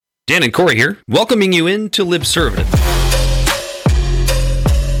Dan and Corey here, welcoming you into Libservative.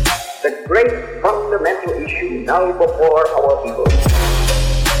 The great fundamental issue now before our people.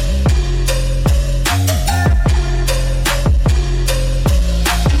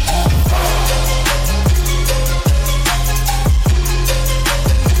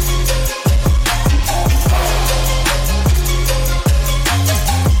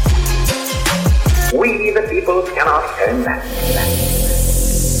 We, the people, cannot turn back.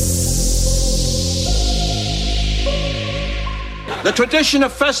 The tradition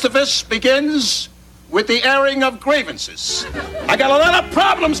of Festivus begins with the airing of grievances. I got a lot of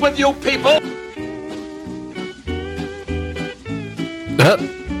problems with you people.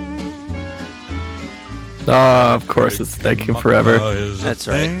 Of course, it's Taking Forever. That's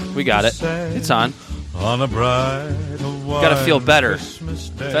right. We got it. It's on. Gotta feel better.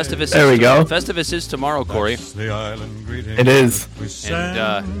 Festivus. There we go. Festivus is tomorrow, Corey. It is.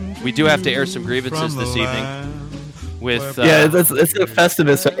 And we do have to air some grievances this evening. With it's a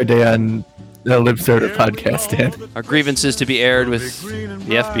Festivus every day on the Libservative podcast, Dan. Our grievances to be aired with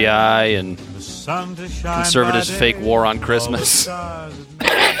the FBI and conservatives' fake war on Christmas.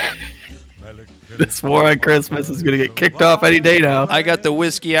 This war on Christmas is going to get kicked off any day now. I got the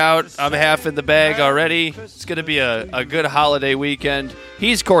whiskey out. I'm half in the bag already. It's going to be a good holiday weekend.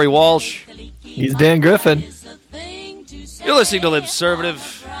 He's Corey Walsh. He's Dan Griffin. You're listening to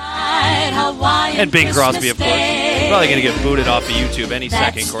Libservative. And Bing Crosby, of course. Probably going to get booted off of YouTube any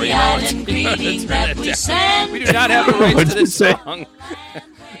second, Corey. We do not have the rights to this song.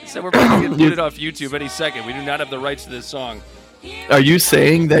 So we're probably going to get booted off YouTube any second. We do not have the rights to this song. Are you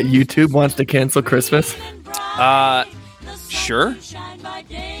saying that YouTube wants to cancel Christmas? Sure.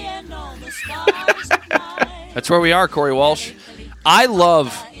 That's where we are, Corey Walsh. I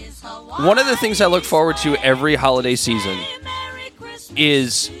love, one of the things I look forward to every holiday season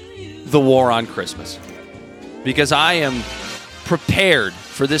is the war on Christmas. Because I am prepared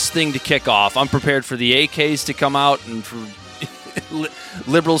for this thing to kick off. I'm prepared for the AKs to come out and for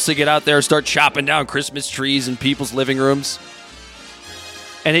liberals to get out there and start chopping down Christmas trees in people's living rooms.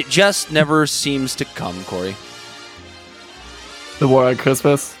 And it just never seems to come, Corey. The war on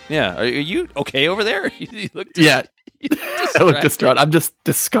Christmas? Yeah. Are you okay over there? You look I look distraught. I'm just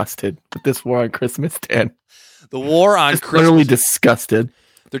disgusted with this war on Christmas, Dan. The war on just Christmas. Literally disgusted.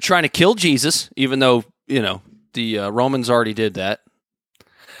 They're trying to kill Jesus, even though, the Romans already did that.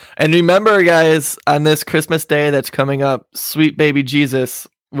 And remember, guys, on this Christmas day that's coming up, Sweet Baby Jesus,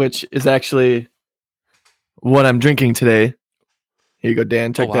 which is actually what I'm drinking today. Here you go,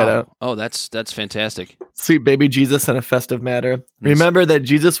 Dan. Check that out. Oh, that's fantastic. Sweet Baby Jesus on a festive matter. Yes. Remember that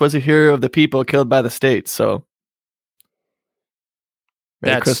Jesus was a hero of the people killed by the state. So,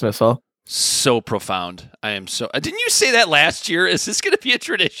 Merry Christmas, all. So profound. I am so. Didn't you say that last year? Is this going to be a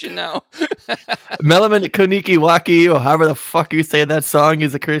tradition now? Melaman Koniki Waki, or however the fuck you say that song,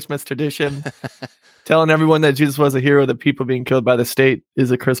 is a Christmas tradition. Telling everyone that Jesus was a hero of the people being killed by the state is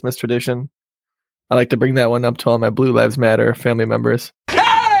a Christmas tradition. I like to bring that one up to all my Blue Lives Matter family members. Hey!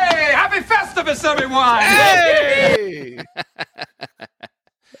 Happy Festivus, everyone! Hey!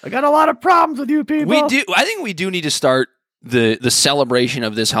 I got a lot of problems with you people. We do. I think we do need to start the celebration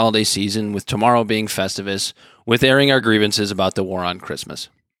of this holiday season with tomorrow being Festivus, with airing our grievances about the war on Christmas.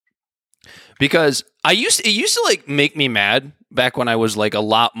 Because it used to like make me mad back when I was like a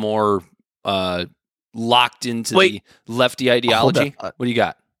lot more locked into the lefty ideology. What do you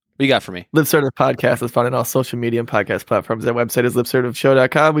got? What do you got for me? Libservative Podcast is found on all social media and podcast platforms. Our website is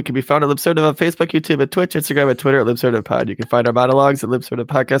libservativeshow.com. We can be found at Libservative on Facebook, YouTube, and Twitch, Instagram, and Twitter at Libservative Pod. You can find our monologues at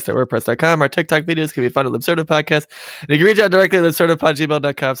libservativepodcast.wordpress.com. Our TikTok videos can be found at Libservative Podcast. And you can reach out directly at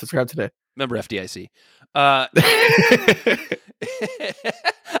libservativepod@gmail.com. Subscribe today. Remember FDIC. If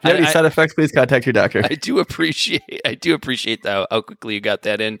you have any side effects, please contact your doctor. I do appreciate how quickly you got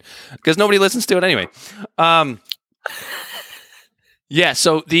that in, because nobody listens to it anyway. Yeah,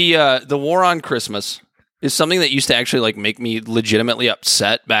 so the war on Christmas is something that used to actually like make me legitimately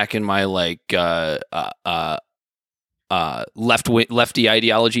upset back in my like lefty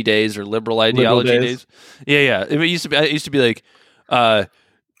ideology days or liberal ideology days. Yeah. It used to be like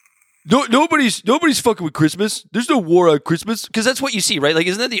nobody's fucking with Christmas. There's no war on Christmas, because that's what you see, right? Like,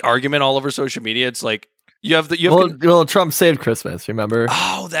 isn't that the argument all over social media? It's like Trump saved Christmas. Remember?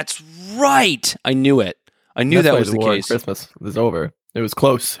 Oh, that's right. I knew it. I knew that was the case. Christmas was over. It was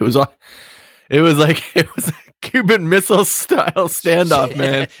close. It was like a Cuban Missile style standoff,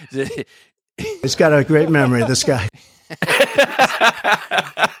 man. He's got a great memory, this guy.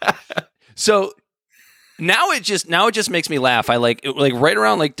 So Now it just makes me laugh. I like right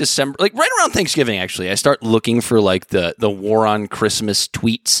around like December, like right around Thanksgiving. Actually, I start looking for like the war on Christmas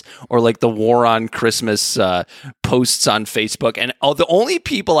tweets or like the war on Christmas posts on Facebook, and the only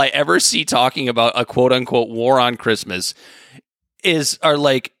people I ever see talking about a quote unquote war on Christmas are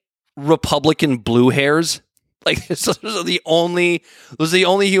like Republican blue hairs. Like those are the only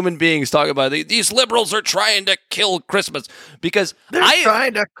human beings talking about these liberals are trying to kill Christmas because They're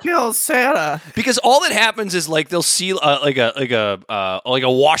trying to kill Santa. Because all that happens is like they'll see like a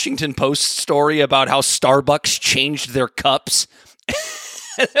Washington Post story about how Starbucks changed their cups.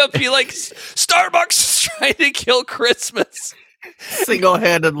 And they'll be like, Starbucks is trying to kill Christmas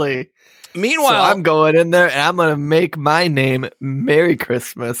Single-handedly. Meanwhile, so I'm going in there and I'm going to make my name Merry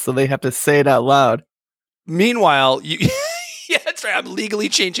Christmas, so they have to say it out loud. Meanwhile, yeah, that's right. I'm legally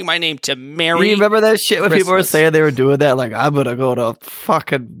changing my name to Mary. You remember that shit when Christmas. People were saying they were doing that? Like, I'm going to go to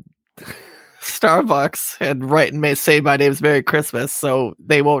fucking Starbucks and write and say my name's Merry Christmas, so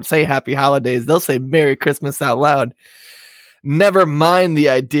they won't say Happy Holidays. They'll say Merry Christmas out loud. Never mind the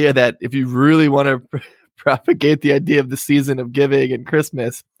idea that if you really want to propagate the idea of the season of giving and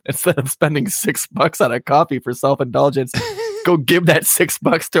Christmas, instead of spending $6 on a coffee for self-indulgence, go give that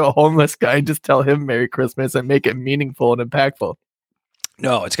 $6 to a homeless guy and just tell him Merry Christmas and make it meaningful and impactful.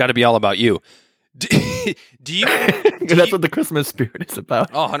 No, it's got to be all about you. Do you? That's what the Christmas spirit is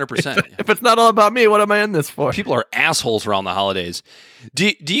about. Oh, 100%. If it's not all about me, what am I in this for? People are assholes around the holidays.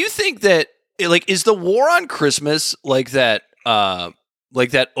 Do you think that, like, is the war on Christmas like that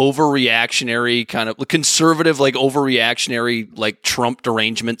overreactionary kind of conservative, like overreactionary, like Trump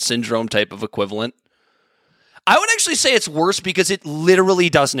derangement syndrome type of equivalent? I would actually say it's worse because it literally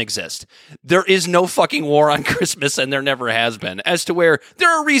doesn't exist. There is no fucking war on Christmas, and there never has been, as to where there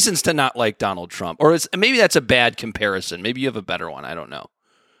are reasons to not like Donald Trump. Or maybe that's a bad comparison. Maybe you have a better one. I don't know.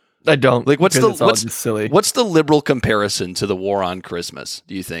 I don't. Like, what's just silly? What's the liberal comparison to the war on Christmas,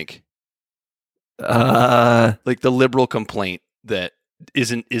 do you think? Like the liberal complaint that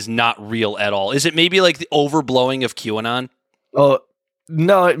is not real at all. Is it maybe like the overblowing of QAnon? Oh,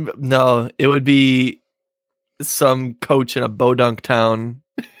 no, it would be some coach in a bodunk town.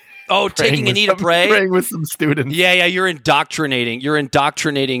 Oh, taking a knee to pray? Praying with some students. Yeah, you're indoctrinating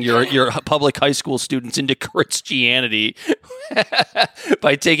your public high school students into Christianity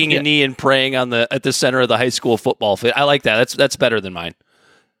by taking a knee and praying at the center of the high school football field. I like that. That's better than mine.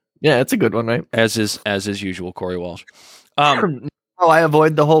 Yeah, it's a good one, right? As is usual, Corey Walsh. I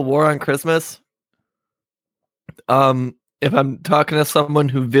avoid the whole war on Christmas. If I'm talking to someone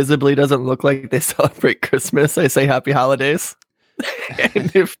who visibly doesn't look like they celebrate Christmas, I say Happy Holidays.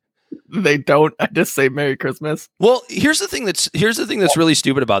 And if they don't, I just say Merry Christmas. Well, here's the thing that's really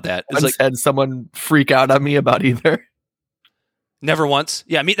stupid about that. I've had someone freak out on me about either. Never once.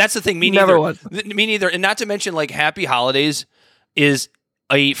 Yeah, that's the thing. Me never neither. Once. Me neither. And not to mention, like, Happy Holidays is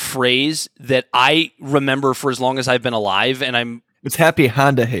a phrase that I remember for as long as I've been alive, and it's Happy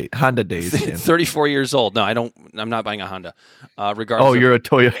Honda Days. 34 years old. No, I'm not buying a Honda. Regardless. Oh, you're a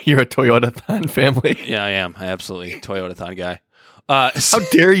Toyota-thon family. Yeah, I am. I absolutely Toyota-thon guy. How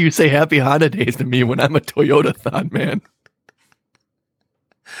dare you say Happy Honda Days to me when I'm a Toyota-thon man?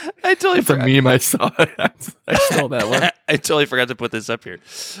 I totally forgot. It's a meme I saw. I saw that one. I totally forgot to put this up here.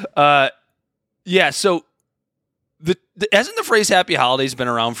 Yeah. So hasn't the phrase Happy Holidays been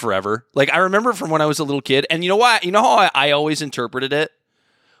around forever? Like, I remember from when I was a little kid, and you know what? You know how I always interpreted it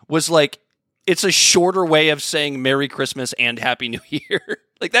was like, it's a shorter way of saying Merry Christmas and Happy New Year.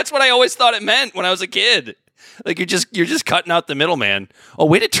 Like, that's what I always thought it meant when I was a kid. Like, you're just cutting out the middleman. Oh,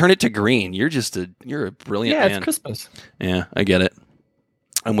 way to turn it to green. You're a brilliant man. Yeah, it's Christmas. Yeah, I get it.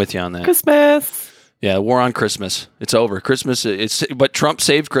 I'm with you on that. Christmas. Yeah, war on Christmas. It's over. Christmas. But Trump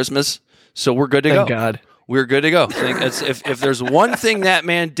saved Christmas, so we're good to go. Thank God. We're good to go. If there's one thing that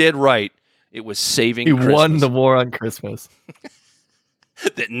man did right, it was saving Christmas. He won the war on Christmas.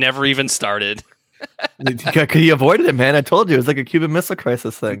 That never even started. He avoided it, man. I told you. It was like a Cuban Missile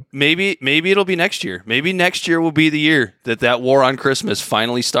Crisis thing. Maybe it'll be next year. Maybe next year will be the year that war on Christmas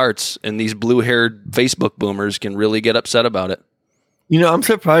finally starts, and these blue-haired Facebook boomers can really get upset about it. You know, I'm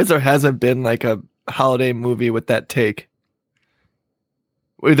surprised there hasn't been like a holiday movie with that take.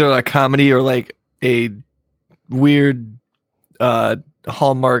 Either a comedy or like a weird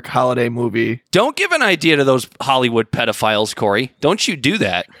Hallmark holiday movie. Don't give an idea to those Hollywood pedophiles, Corey. Don't you do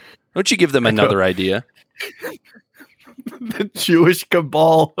that. Don't you give them another idea. The Jewish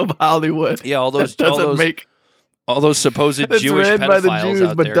cabal of Hollywood. Yeah, all those supposed it's Jewish ran pedophiles by the Jews,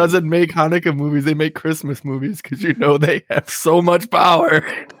 out but there. doesn't make Hanukkah movies. They make Christmas movies because you know they have so much power.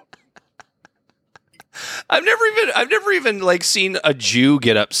 I've never even like seen a Jew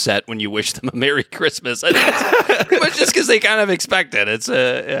get upset when you wish them a Merry Christmas. I think it's pretty much just because they kind of expect it. It's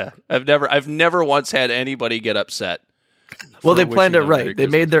I've never once had anybody get upset. Well, they planned it right. They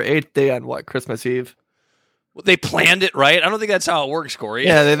made their 8th day on what, Christmas Eve? Well, they planned it right. I don't think that's how it works, Corey.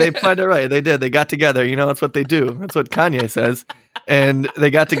 Yeah, they planned it right. They did. They got together. You know, that's what they do. That's what Kanye says. And they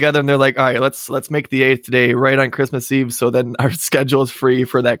got together and they're like, all right, let's make the 8th day right on Christmas Eve, so then our schedule is free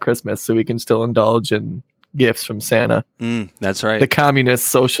for that Christmas, so we can still indulge in gifts from Santa. That's right. The communist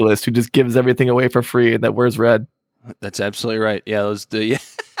socialist who just gives everything away for free and that wears red. That's absolutely right. Yeah, those do. Yeah.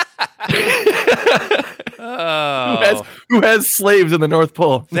 Who has slaves in the North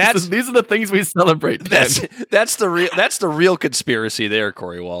Pole? These are the things we celebrate. That's the real conspiracy there,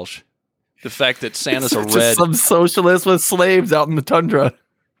 Corey Walsh. The fact that Santa's a red. Some socialist with slaves out in the tundra.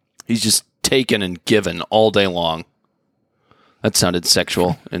 He's just taken and given all day long. That sounded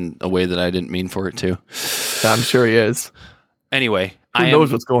sexual in a way that I didn't mean for it to. I'm sure he is. Anyway, who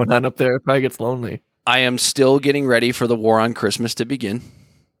knows what's going on up there? It probably gets lonely. I am still getting ready for the war on Christmas to begin.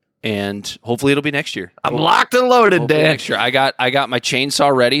 And hopefully it'll be next year. I'm locked and loaded, Dan. Next year, I got my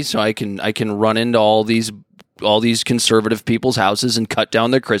chainsaw ready, so I can run into all these conservative people's houses and cut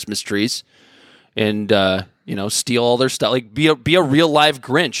down their Christmas trees, and steal all their stuff. Like be a real live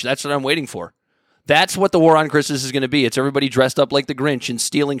Grinch. That's what I'm waiting for. That's what the war on Christmas is going to be. It's everybody dressed up like the Grinch and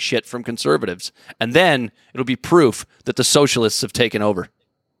stealing shit from conservatives, and then it'll be proof that the socialists have taken over.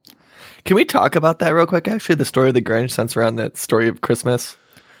 Can we talk about that real quick? Actually, the story of the Grinch, since we're on that story of Christmas.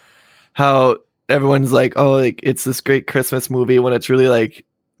 How everyone's like, oh, like it's this great Christmas movie when it's really like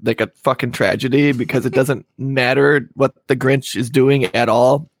a fucking tragedy because it doesn't matter what the Grinch is doing at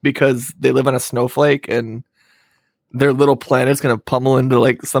all because they live on a snowflake and their little planet's gonna pummel into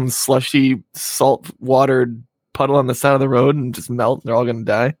like some slushy salt watered puddle on the side of the road and just melt. They're all gonna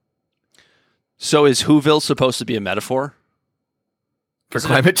die. So is Whoville supposed to be a metaphor for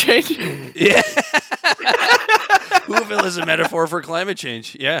climate change? Yeah. Whoville is a metaphor for climate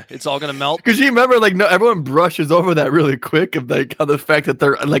change. Yeah, it's all going to melt. Because you remember, like, no, everyone brushes over that really quick of like how the fact that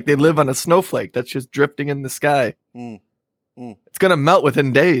they're like they live on a snowflake that's just drifting in the sky. It's going to melt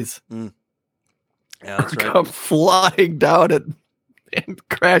within days. Yeah, that's right. Come flying down and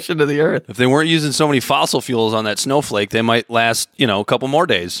crash into the earth. If they weren't using so many fossil fuels on that snowflake, they might last, a couple more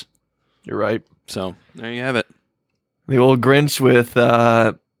days. You're right. So there you have it. The old Grinch with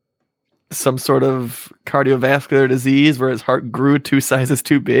some sort of cardiovascular disease where his heart grew 2 sizes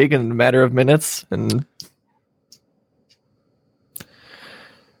too big in a matter of minutes. And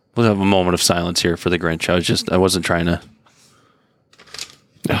we'll have a moment of silence here for the Grinch. I wasn't trying to.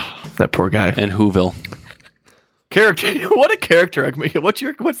 Oh, that poor guy. And Whoville. What a character arc.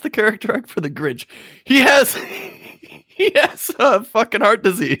 What's the character arc for the Grinch? He has fucking heart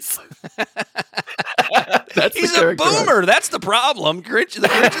disease. He's a boomer. Arc. That's the problem. The Grinch is a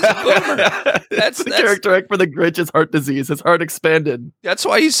boomer. That's the character arc for the Grinch is heart disease. His heart expanded. That's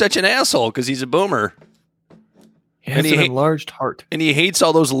why he's such an asshole, because he's a boomer. He has an enlarged heart. And he hates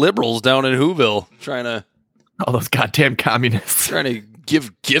all those liberals down in Whoville all those goddamn communists trying to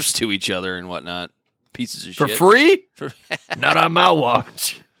give gifts to each other and whatnot. Pieces of shit. For free? Not on my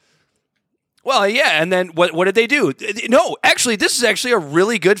watch. Well, yeah, and then what did they do? No, actually, this is actually a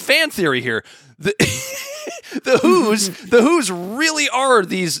really good fan theory here. The Who's really are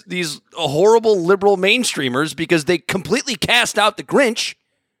these horrible liberal mainstreamers because they completely cast out the Grinch,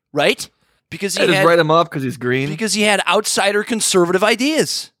 right? Because he just write him off because he's green. Because he had outsider conservative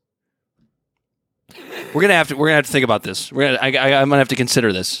ideas. We're gonna have to think about this. I'm gonna have to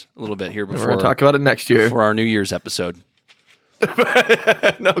consider this a little bit here before we're gonna talk about it next year for our New Year's episode.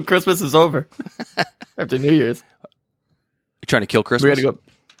 No, Christmas is over after New Year's. You're trying to kill Christmas? We gotta go.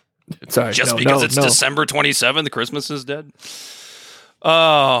 Sorry, just because it's December 27th, Christmas is dead.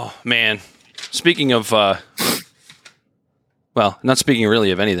 Oh man! Speaking of, well, not speaking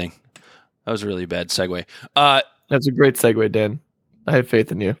really of anything. That was a really bad segue. That's a great segue, Dan. I have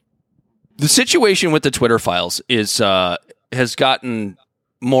faith in you. The situation with the Twitter files has gotten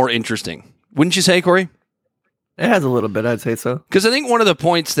more interesting. Wouldn't you say, Corey? It has a little bit, I'd say so. Because I think one of the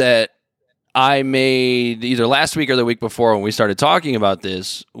points that I made either last week or the week before when we started talking about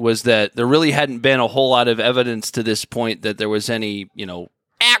this was that there really hadn't been a whole lot of evidence to this point that there was any,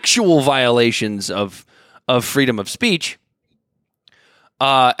 actual violations of freedom of speech.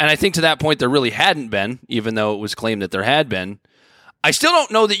 And I think to that point there really hadn't been, even though it was claimed that there had been. I still don't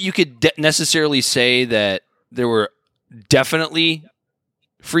know that you could necessarily say that there were definitely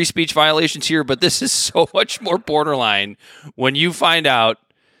free speech violations here, but this is so much more borderline when you find out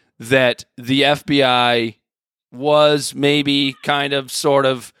that the FBI was maybe kind of sort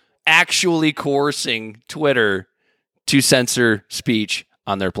of actually coercing Twitter to censor speech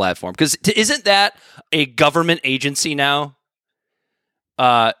on their platform. Because isn't that a government agency now?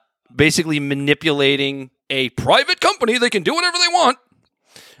 Basically manipulating a private company, they can do whatever they want,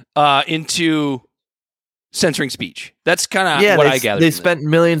 into censoring speech. That's kind of what I gather. They spent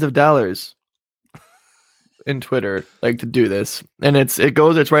millions of dollars in Twitter to do this, and it's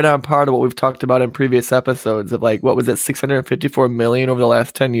right on par to what we've talked about in previous episodes of what was it, 654 million over the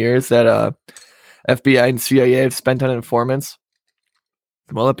last 10 years that FBI and CIA have spent on informants.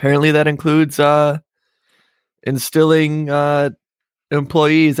 Well, apparently that includes instilling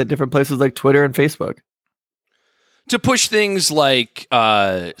employees at different places like Twitter and Facebook to push things like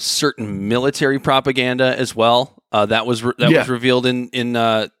certain military propaganda as well. That was revealed in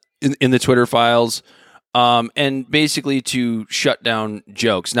the Twitter files, and basically to shut down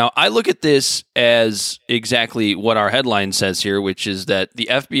jokes. Now, I look at this as exactly what our headline says here, which is that the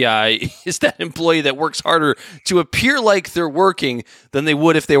FBI is that employee that works harder to appear like they're working than they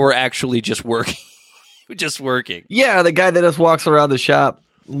would if they were actually just working. Yeah, the guy that just walks around the shop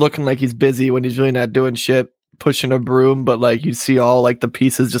looking like he's busy when he's really not doing shit, pushing a broom, but you see all the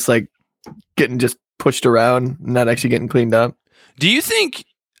pieces just getting just pushed around, not actually getting cleaned up. Do you think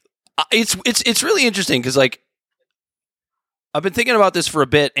it's really interesting because I've been thinking about this for a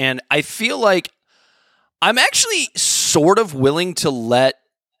bit, and I feel like I'm actually sort of willing to let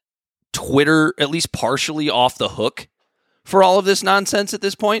Twitter at least partially off the hook for all of this nonsense at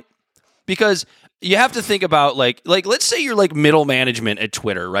this point, because you have to think about let's say you're middle management at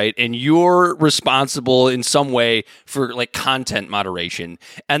Twitter, right? And you're responsible in some way for content moderation.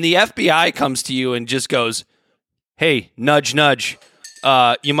 And the FBI comes to you and just goes, "Hey, nudge, nudge.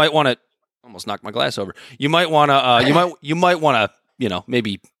 You might want to," almost knocked my glass over. You might want to, you might want to,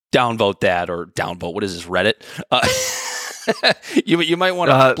 maybe downvote that, or downvote. What is this, Reddit? You might want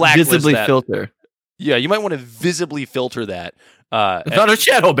to blacklist visibly that. Filter. Yeah, you might want to visibly filter that. It's not a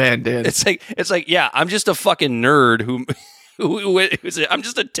shadow ban, Dan. It's like, yeah, I'm just a fucking nerd I'm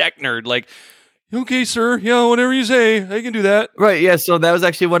just a tech nerd. Okay, sir, yeah, whatever you say, I can do that. Right, yeah. So that was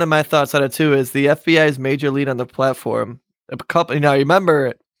actually one of my thoughts on it too. Is the FBI's major lead on the platform? Now,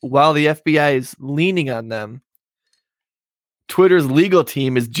 remember, while the FBI is leaning on them, Twitter's legal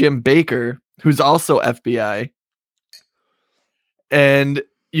team is Jim Baker, who's also FBI, and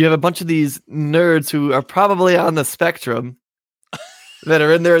you have a bunch of these nerds who are probably on the spectrum that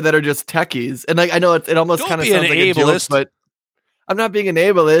are in there that are just techies. And I know it almost kind of sounds like a joke, but I'm not being an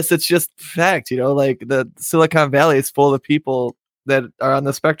ableist. It's just fact, the Silicon Valley is full of people that are on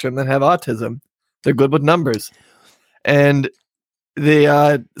the spectrum that have autism. They're good with numbers. And they,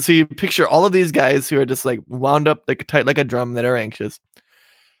 so you picture all of these guys who are just wound up tight like a drum, that are anxious,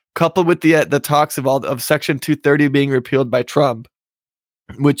 coupled with the talks of Section 230 being repealed by Trump,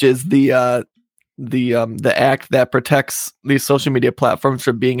 which is the act that protects these social media platforms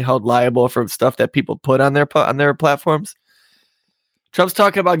from being held liable for stuff that people put on their platforms. Trump's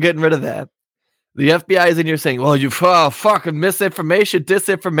talking about getting rid of that. The FBI is in here saying, "Well, you fucking misinformation,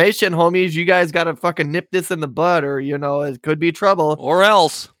 disinformation, homies. You guys got to fucking nip this in the bud, or it could be trouble, or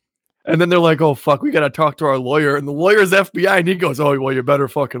else." And then they're like, "Oh fuck, we got to talk to our lawyer," and the lawyer's FBI, and he goes, "Oh well, you better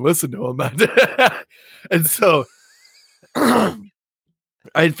fucking listen to him." And so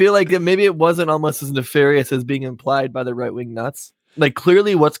I feel like that maybe it wasn't almost as nefarious as being implied by the right-wing nuts.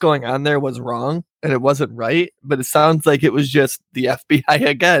 Clearly what's going on there was wrong and it wasn't right, but it sounds like it was just the FBI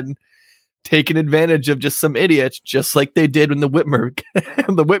again taking advantage of just some idiots, just like they did in the Whitmer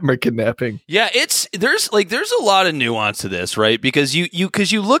kidnapping. Yeah, there's a lot of nuance to this, right? Because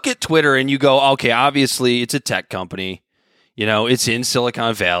you look at Twitter and you go, okay, obviously it's a tech company. It's in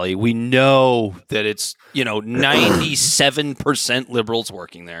Silicon Valley. We know that it's, 97% liberals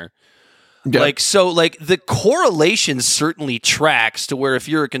working there. Yeah. The correlation certainly tracks to where if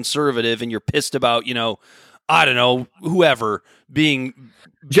you're a conservative and you're pissed about, I don't know, whoever being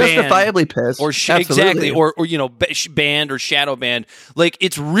justifiably pissed, or exactly, or banned or shadow banned.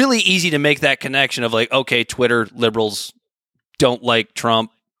 It's really easy to make that connection of okay, Twitter liberals don't like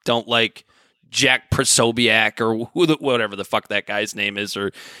Trump, don't like Jack Posobiec, or whatever the fuck that guy's name is,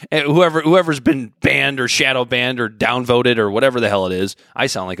 or whoever's been banned or shadow banned or downvoted or whatever the hell it is. I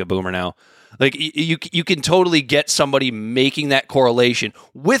sound like a boomer now. You can totally get somebody making that correlation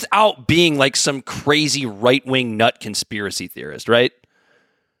without being some crazy right-wing nut conspiracy theorist, right?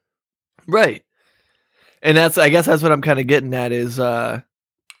 Right. And I guess that's what I'm kind of getting at is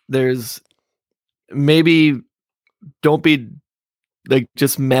there's maybe don't be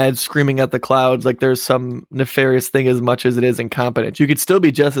just mad screaming at the clouds like there's some nefarious thing as much as it is incompetent. You could still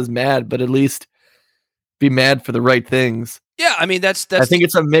be just as mad, but at least be mad for the right things. Yeah, I mean that's I think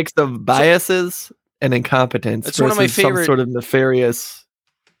it's a mix of biases and incompetence. That's one of my favorite some sort of nefarious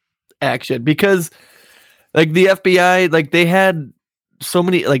action, because like the FBI, like they had so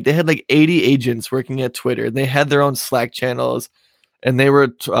many, like they had like 80 agents working at Twitter, and they had their own Slack channels, and they were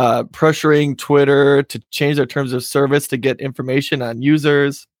pressuring Twitter to change their terms of service to get information on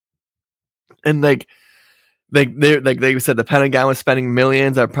users. And they said the Pentagon was spending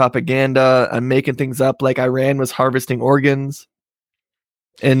millions on propaganda, on making things up, like Iran was harvesting organs.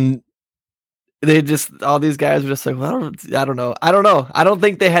 And all these guys were just like, well, I don't know. I don't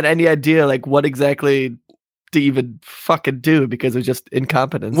think they had any idea like what exactly to even fucking do, because it was just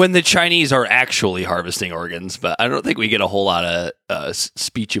incompetence. When the Chinese are actually harvesting organs, but I don't think we get a whole lot of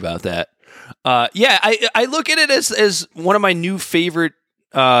speech about that. I look at it as one of my new favorite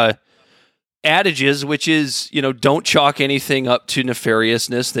adages, which is, don't chalk anything up to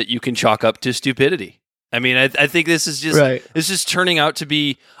nefariousness that you can chalk up to stupidity. I mean, I think this is just right. This is turning out to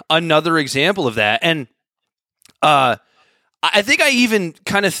be another example of that. And I think I even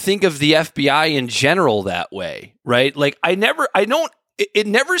kind of think of the FBI in general that way, right? Like it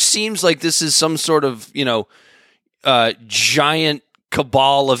never seems like this is some sort of, giant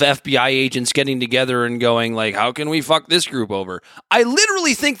cabal of FBI agents getting together and going like, how can we fuck this group over? I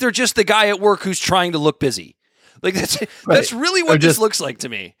literally think they're just the guy at work who's trying to look busy. Like that's really what this looks like to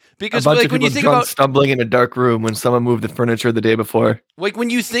me. Because like when you think about stumbling in a dark room when someone moved the furniture the day before, like when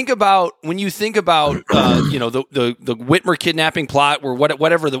you think about the Whitmer kidnapping plot, or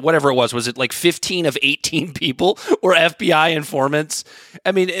whatever it was it like 15 of 18 people were FBI informants?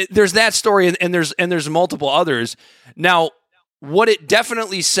 I mean, there's that story, and there's multiple others. Now, what it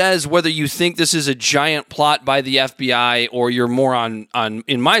definitely says, whether you think this is a giant plot by the FBI or you're more on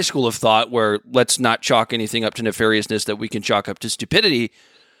in my school of thought, where let's not chalk anything up to nefariousness that we can chalk up to stupidity.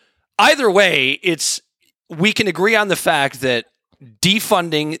 Either way, we can agree on the fact that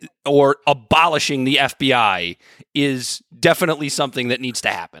defunding or abolishing the FBI is definitely something that needs to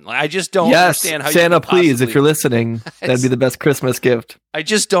happen. Like, I just don't understand how Santa, you please, if you're listening, that'd be the best Christmas gift. I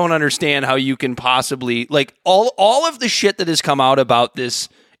just don't understand how you can possibly, like, all of the shit that has come out about this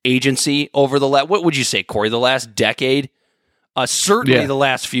agency over what would you say, Corey, the last decade? Certainly the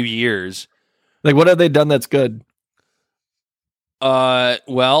last few years. Like, what have they done that's good?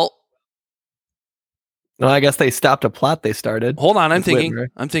 Well, I guess they stopped a plot they started. Hold on, I'm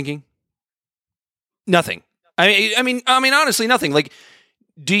thinking. Nothing. I mean, honestly, nothing. Like,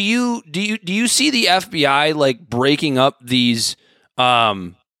 do you see the FBI like breaking up these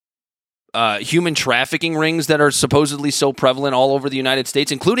human trafficking rings that are supposedly so prevalent all over the United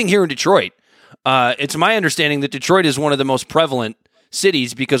States, including here in Detroit? It's my understanding that Detroit is one of the most prevalent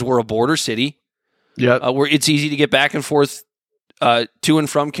cities because we're a border city. Yeah, where it's easy to get back and forth to and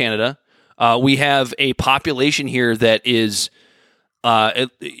from Canada. We have a population here that is,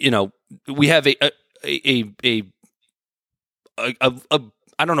 we have a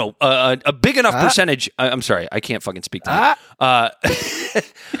I don't know, a big enough percentage. I'm sorry, I can't fucking speak to that.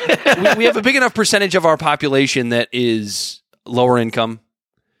 We have a big enough percentage of our population that is lower income,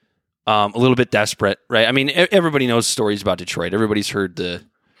 a little bit desperate, right? I mean, everybody knows stories about Detroit. Everybody's heard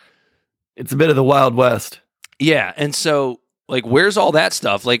it's a bit of the Wild West. Yeah, and so like, where's all that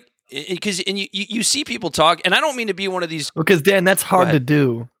stuff? Like, because you see people talk, and I don't mean to be one of these. Because Dan, that's hard to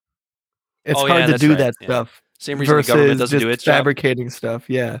do. It's hard to do that stuff. Same reason the government doesn't do its job. Fabricating stuff,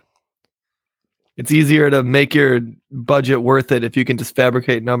 yeah. It's easier to make your budget worth it if you can just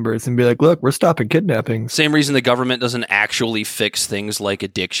fabricate numbers and be like, look, we're stopping kidnapping. Same reason the government doesn't actually fix things like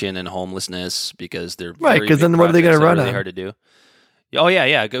addiction and homelessness, because they're right. Because then what are they going to run on? Really hard to do. Oh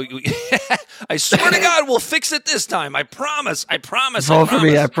yeah. Go. I swear to God, we'll fix it this time. I promise. Vote for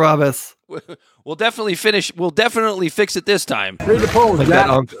me. I promise. We'll definitely finish. We'll definitely fix it this time. Read the polls,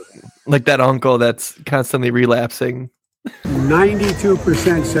 like that uncle that's constantly relapsing.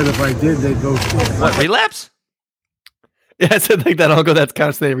 92% said if I did, they'd vote for it. What, relapse? Yeah, I said like that uncle that's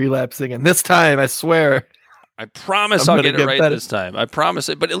constantly relapsing, and this time, I swear, I promise I'll get it right this time. I promise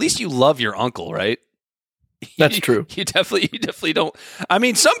it. But at least you love your uncle, right? That's true. You definitely don't. I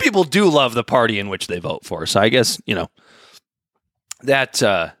mean, some people do love the party in which they vote for. So I guess,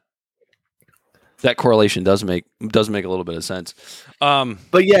 that correlation does make a little bit of sense.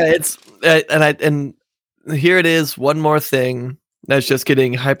 But yeah, it's and here it is, one more thing that's just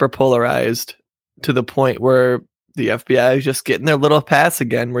getting hyperpolarized to the point where the FBI is just getting their little pass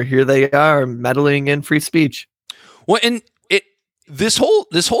again, where here they are meddling in free speech. Well, and this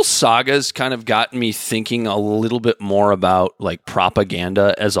whole saga's kind of gotten me thinking a little bit more about like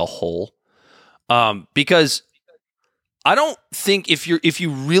propaganda as a whole, because I don't think if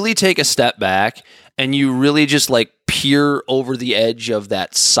you really take a step back and you really just like peer over the edge of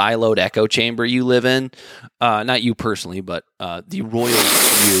that siloed echo chamber you live in, not you personally, but the royal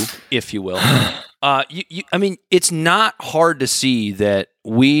you, if you will, I mean, it's not hard to see that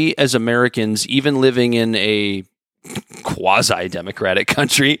we as Americans, even living in a quasi-democratic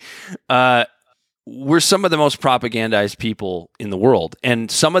country, we're some of the most propagandized people in the world. And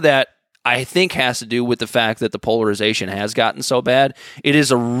some of that, I think, has to do with the fact that the polarization has gotten so bad. It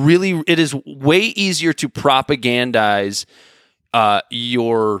is way easier to propagandize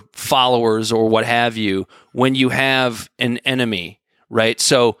your followers or what have you when you have an enemy, right?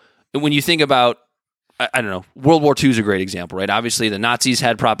 So when you think about, I don't know, World War II is a great example, right? Obviously, the Nazis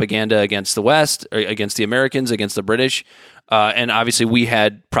had propaganda against the West, or against the Americans, against the British, and obviously we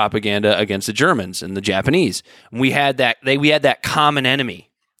had propaganda against the Germans and the Japanese. We had that common enemy,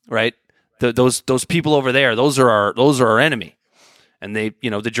 right? Those people over there, those are our enemy. And they,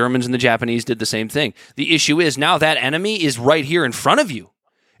 the Germans and the Japanese did the same thing. The issue is now that enemy is right here in front of you.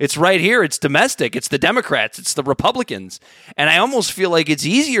 It's right here. It's domestic. It's the Democrats. It's the Republicans. And I almost feel like it's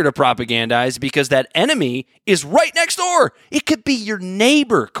easier to propagandize because that enemy is right next door. It could be your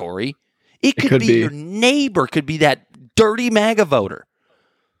neighbor, Corey. It could be your neighbor. Could be that dirty MAGA voter.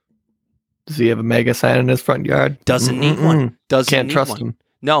 Does he have a MAGA sign in his front yard? Doesn't need one. Can't trust him.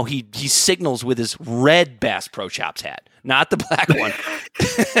 No, he signals with his red Bass Pro Shops hat, not the black one,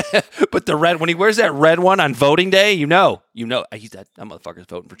 but the red. When he wears that red one on voting day, you know, that motherfucker's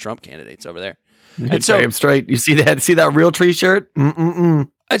voting for Trump candidates over there. And so I'm straight. You see that? See that real tree shirt? And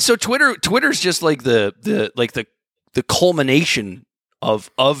so Twitter's just like the culmination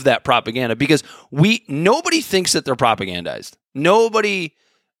of that propaganda, because nobody thinks that they're propagandized. Nobody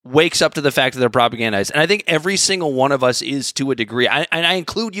wakes up to the fact that they're propagandized. And I think every single one of us is, to a degree. And I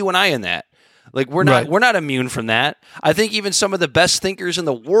include you and I in that. Like, we're not immune from that. I think even some of the best thinkers in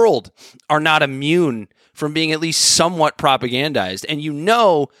the world are not immune from being at least somewhat propagandized. And you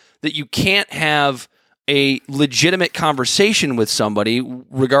know that you can't have a legitimate conversation with somebody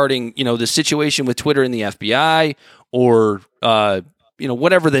regarding, the situation with Twitter and the FBI, or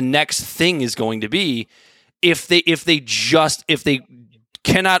whatever the next thing is going to be, if they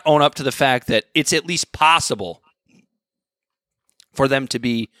cannot own up to the fact that it's at least possible for them to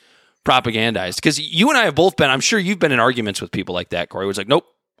be propagandized. Because you and I have both been, I'm sure you've been in arguments with people like that, Corey. It was like, nope,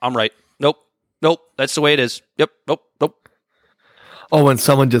 I'm right. Nope, that's the way it is. Yep, nope. Oh, when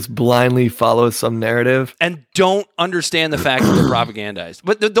someone just blindly follows some narrative and don't understand the fact that they're propagandized.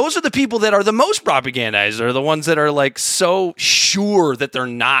 But those are the people that are the most propagandized, are the ones that are like so sure that they're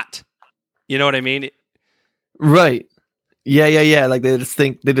not. You know what I mean? Right. Yeah. Like they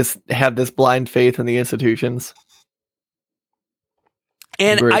just have this blind faith in the institutions.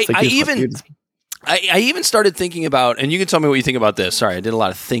 And I even started thinking about, and you can tell me what you think about this. Sorry, I did a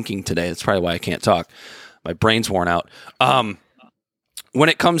lot of thinking today. That's probably why I can't talk. My brain's worn out. When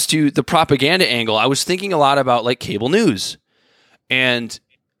it comes to the propaganda angle, I was thinking a lot about like cable news and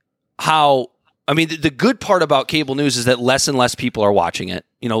how, the good part about cable news is that less and less people are watching it.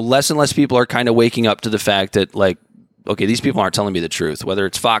 Less and less people are kind of waking up to the fact that, like, okay, these people aren't telling me the truth, whether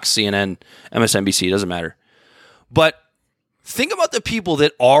it's Fox, CNN, MSNBC, it doesn't matter. But think about the people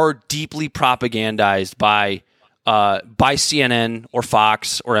that are deeply propagandized by CNN or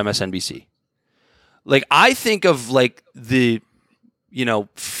Fox or MSNBC. Like, I think of like the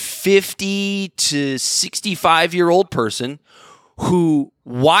 50 to 65-year-old person who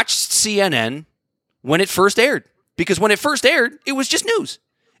watched CNN when it first aired. Because when it first aired, it was just news.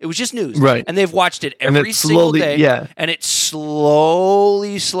 It was just news. Right. And they've watched it every single day. Yeah. And it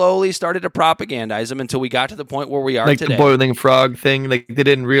slowly started to propagandize them until we got to the point where we are today. Like the boiling frog thing. Like, they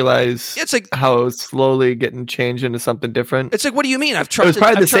didn't realize how it was slowly getting changed into something different. It's like, what do you mean? It was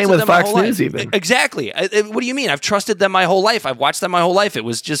probably the same with Fox News even. Exactly. What do you mean? I've trusted them my whole life. I've watched them my whole life. It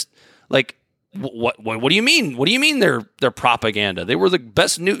was just like, what do you mean? What do you mean they're propaganda? They were the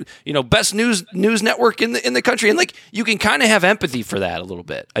best news news network in the country, and like, you can kind of have empathy for that a little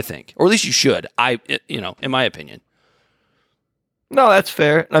bit, I think, or at least you should. In my opinion. No, that's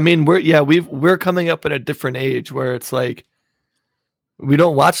fair. We're coming up in a different age where it's like we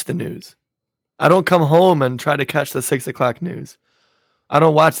don't watch the news. I don't come home and try to catch the 6 o'clock news. I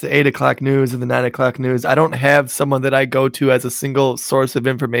don't watch the 8 o'clock news or the 9 o'clock news. I don't have someone that I go to as a single source of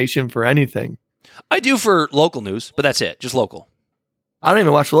information for anything. I do for local news, but that's it. Just local. I don't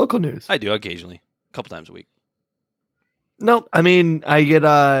even watch local news. I do occasionally, a couple times a week. No, I get,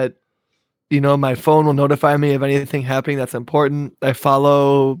 my phone will notify me of anything happening that's important. I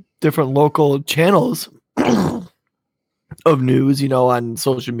follow different local channels of news, on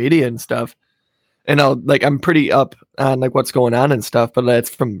social media and stuff. And I'm pretty up on like what's going on and stuff, but that's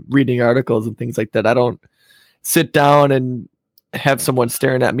from reading articles and things like that. I don't sit down and have someone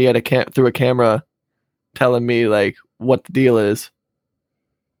staring at me at through a camera telling me like what the deal is,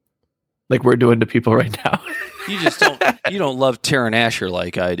 like we're doing to people right now. You don't love Taryn Asher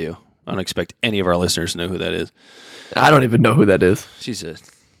like I do. I don't expect any of our listeners to know who that is. I don't even know who that is. She's a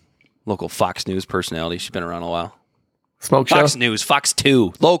local Fox News personality. She's been around a while. Smoke show? Fox News, Fox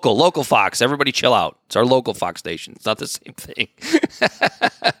 2, local Fox. Everybody chill out. It's our local Fox station. It's not the same thing.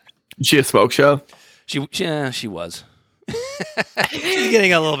 Is she a smoke show? She was. She's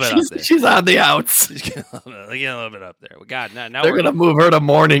getting a little bit up there. She's on the outs. She's getting a little bit up there. God, now they're going to move her to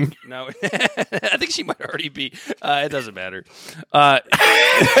morning. No, I think she might already be. It doesn't matter.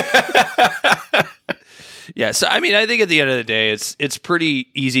 Yeah, so I mean, I think at the end of the day, it's pretty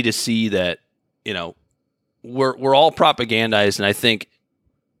easy to see that, you know, we're all propagandized, and I think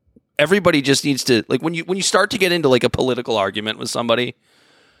everybody just needs to, like, when you start to get into like a political argument with somebody,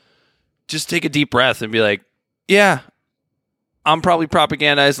 just take a deep breath and be like, yeah, I'm probably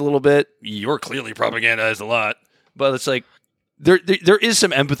propagandized a little bit. You're clearly propagandized a lot, but it's like there is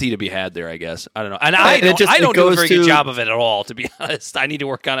some empathy to be had there, I guess. I don't know, and I don't do a very good job of it at all, to be honest. I need to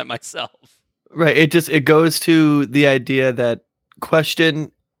work on it myself. Right. It goes to the idea that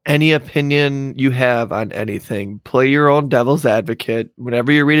question any opinion you have on anything. Play your own devil's advocate.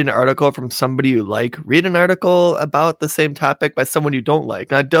 Whenever you read an article from somebody you like, read an article about the same topic by someone you don't like.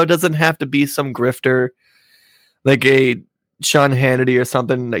 Now, it doesn't have to be some grifter like a Sean Hannity or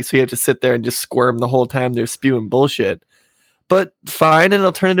something, like, so you have to sit there and just squirm the whole time they're spewing bullshit. But find an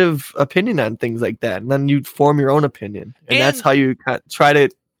alternative opinion on things like that, and then you form your own opinion. And that's how you try to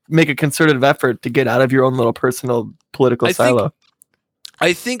make a concerted effort to get out of your own little personal political silo.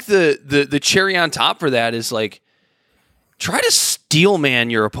 I think the cherry on top for that is like, try to steel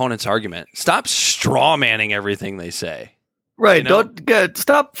man your opponent's argument. Stop straw manning everything they say. Right. You know?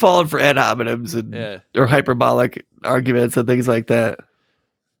 Stop falling for ad hominems and or hyperbolic arguments and things like that.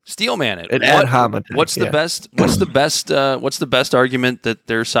 Steel man it. Ad hominem. What's the best? What's the best argument that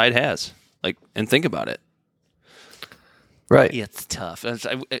their side has? Like, and think about it. Right. Yeah, it's tough.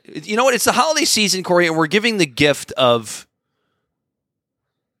 You know what? It's the holiday season, Corey, and we're giving the gift of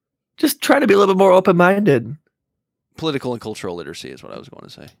just trying to be a little bit more open-minded. Political and cultural literacy is what I was going to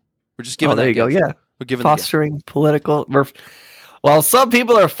say. We're just giving. There you go. Yeah, we're giving fostering political. While some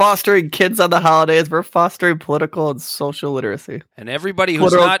people are fostering kids on the holidays, we're fostering political and social literacy. And everybody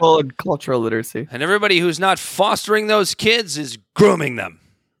who's political and cultural literacy. And everybody who's not fostering those kids is grooming them.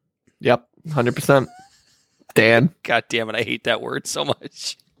 Yep, 100%. Dan. God damn it, I hate that word so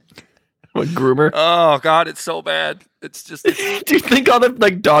much. What, groomer? Oh God, it's so bad. It's just. Do you think all the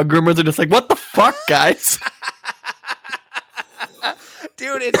like dog groomers are just like, what the fuck, guys?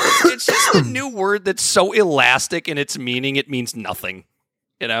 Dude, it's just a new word that's so elastic in its meaning. It means nothing.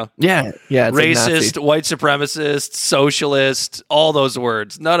 You know? Yeah. It's racist, white supremacist, socialist, all those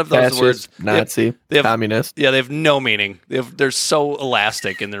words. None of those fascist, words. Nazi, they have, communist. Yeah, they have no meaning. They're so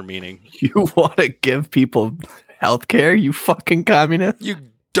elastic in their meaning. You want to give people health care, you fucking communist? You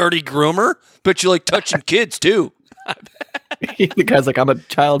dirty groomer? But you like touching kids too. The guy's like, I'm a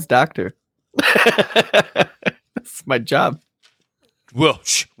child's doctor. That's my job. Well,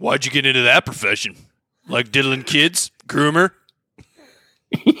 why'd you get into that profession? Like diddling kids? Groomer?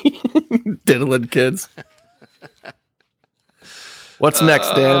 Diddling kids. What's next,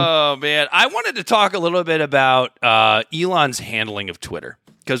 Dan? Oh, man. I wanted to talk a little bit about Elon's handling of Twitter.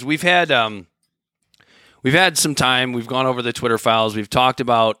 Because we've had some time. We've gone over the Twitter files. We've talked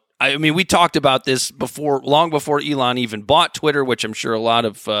about, we talked about this long before Elon even bought Twitter, which I'm sure a lot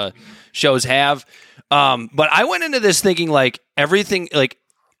of shows have. But I went into this thinking like everything, like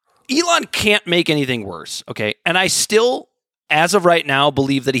Elon can't make anything worse. Okay. And I still, as of right now,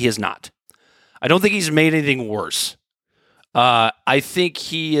 believe that he has not. I don't think he's made anything worse. I think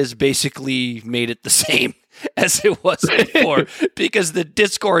he has basically made it the same as it was before because the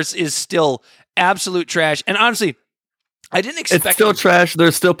discourse is still absolute trash. And honestly, I didn't expect it's still trash.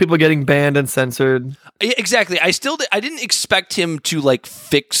 There's still people getting banned and censored. Exactly. I didn't expect him to like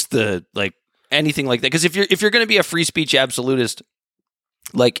fix the like anything like that. Because if you're going to be a free speech absolutist,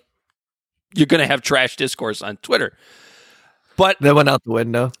 like you're going to have trash discourse on Twitter. But that went out the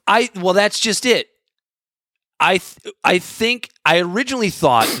window. Well, that's just it. I think I originally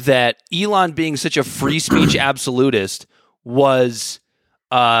thought that Elon being such a free speech absolutist was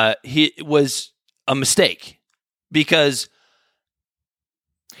a mistake because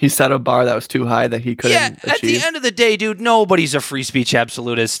He set a bar that was too high that he couldn't At the achieve. end of the day, dude, nobody's a free speech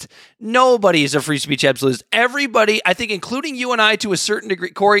absolutist. Nobody is a free speech absolutist. Everybody, I think, including you and I to a certain degree,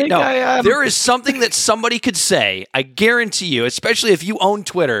 Corey, think I am. there is something that somebody could say, I guarantee you, especially if you own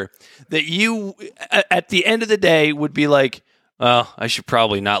Twitter, that you, at the end of the day, would be like, well, I should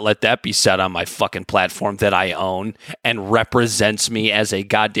probably not let that be said on my fucking platform that I own and represents me as a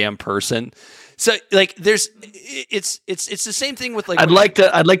goddamn person. So, like, it's the same thing with like. I'd like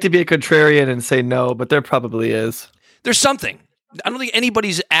to be a contrarian and say no, but there probably is. There's something. I don't think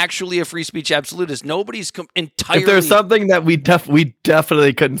anybody's actually a free speech absolutist. Nobody's entirely. If there's something that we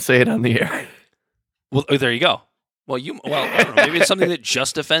definitely couldn't say it on the air. Well, there you go. Well, I don't know. Maybe it's something that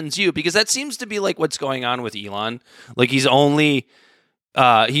just offends you, because that seems to be like what's going on with Elon. Like he's only.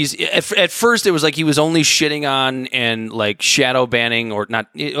 He's at first it was like he was only shitting on and like shadow banning, or not.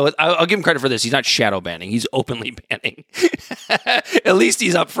 I'll give him credit for this. He's not shadow banning. He's openly banning. At least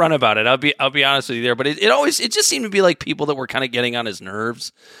he's upfront about it. I'll be honest with you there. But it just seemed to be like people that were kind of getting on his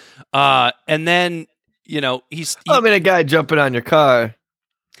nerves. And then a guy jumping on your car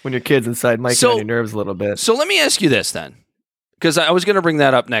when your kid's inside might get on your nerves a little bit. So let me ask you this then. Because I was going to bring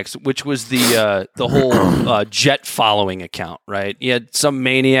that up next, which was the whole jet following account, right? He had some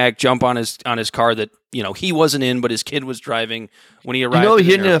maniac jump on his car that he wasn't in, but his kid was driving when he arrived. He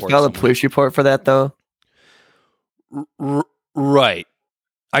didn't file a police report for that though. Right.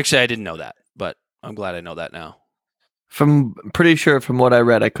 Actually, I didn't know that, but I'm glad I know that now. Pretty sure from what I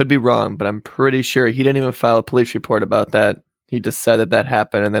read, I could be wrong, but I'm pretty sure he didn't even file a police report about that. He just said that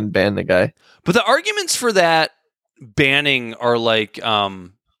happened and then banned the guy. But the arguments for that banning are like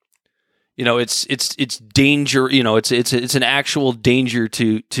it's danger, it's an actual danger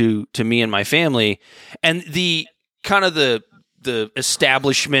to me and my family, and the kind of the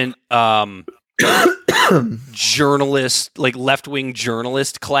establishment journalist, like left-wing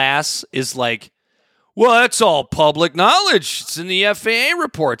journalist class is like, well, that's all public knowledge, it's in the FAA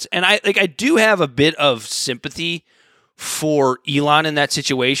reports. And I do have a bit of sympathy for Elon in that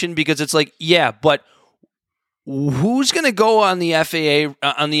situation, because it's like, yeah, but who's going to go on the FAA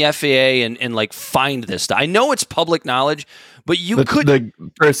and like find this stuff? I know it's public knowledge, but the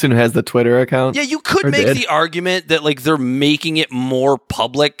person who has the Twitter account. Yeah, you could make the argument that like they're making it more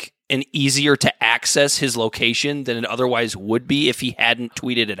public and easier to access his location than it otherwise would be if he hadn't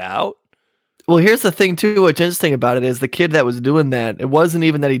tweeted it out. Well, here's the thing too. What's interesting about it is the kid that was doing that. It wasn't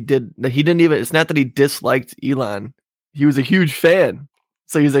even that it's not that he disliked Elon. He was a huge fan.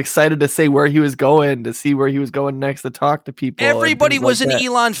 So he was excited to say where he was going, to see where he was going next, to talk to people. Everybody was an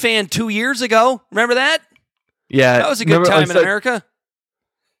Elon fan 2 years ago. Remember that? Yeah. That was a good time in America.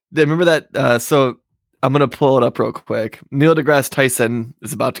 Remember that? So I'm going to pull it up real quick. Neil deGrasse Tyson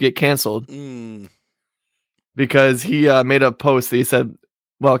is about to get canceled because he made a post that he said,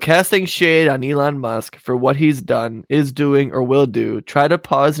 while casting shade on Elon Musk for what he's done, is doing, or will do, try to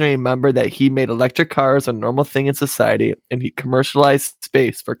pause and remember that he made electric cars a normal thing in society, and he commercialized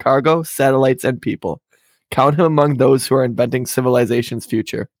space for cargo, satellites, and people. Count him among those who are inventing civilization's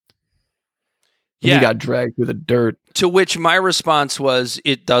future. Yeah. He got dragged through the dirt. To which my response was,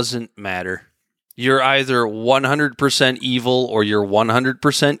 it doesn't matter. You're either 100% evil or you're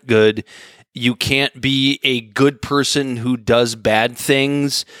 100% good. You can't be a good person who does bad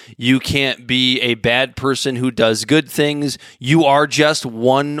things. You can't be a bad person who does good things. You are just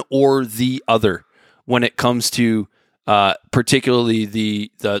one or the other when it comes to particularly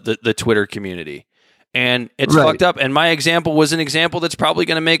the Twitter community. And it's fucked up. And my example was an example that's probably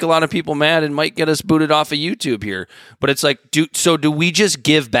going to make a lot of people mad and might get us booted off of YouTube here. But it's like, do we just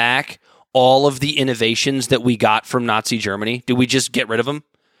give back all of the innovations that we got from Nazi Germany? Do we just get rid of them?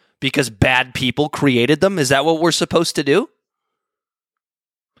 Because bad people created them? Is that what we're supposed to do?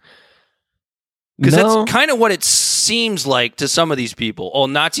 Because that's kind of what it seems like to some of these people. Oh,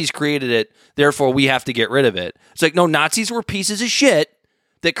 Nazis created it, therefore we have to get rid of it. It's like, no, Nazis were pieces of shit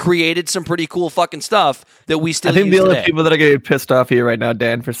that created some pretty cool fucking stuff that we still use today. I think the only people that are getting pissed off here right now,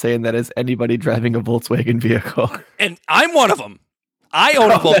 Dan, for saying that is anybody driving a Volkswagen vehicle. And I'm one of them. I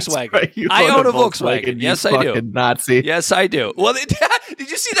own a Volkswagen. Right. I own a Volkswagen. Yes, I do. Nazi. Yes, I do. Well, did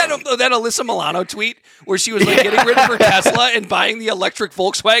you see that Alyssa Milano tweet where she was like getting rid of her Tesla and buying the electric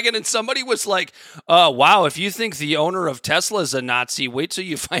Volkswagen? And somebody was like, wow, if you think the owner of Tesla is a Nazi, wait till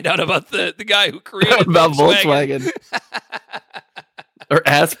you find out about the guy who created about Volkswagen. Or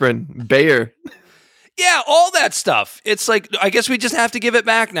aspirin, Bayer. Yeah, all that stuff. It's like, I guess we just have to give it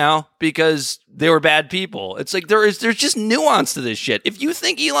back now because they were bad people. It's like there's just nuance to this shit. If you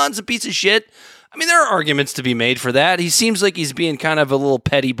think Elon's a piece of shit, I mean, there are arguments to be made for that. He seems like he's being kind of a little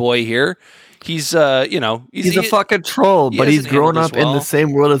petty boy here. he's a fucking troll, but he's hasn't grown handled up this in the well.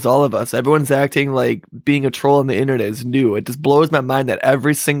 same world as all of us. Everyone's acting like being a troll on the internet is new. It just blows my mind that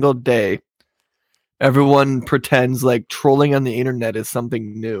every single day, everyone pretends like trolling on the internet is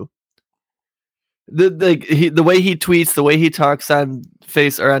something new. The way he tweets, the way he talks on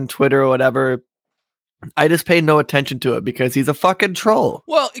on Twitter or whatever, I just pay no attention to it because he's a fucking troll.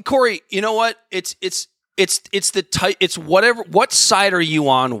 Well, Corey, you know what? It's the type. It's whatever. What side are you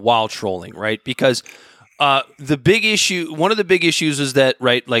on while trolling, right? Because one of the big issues is that,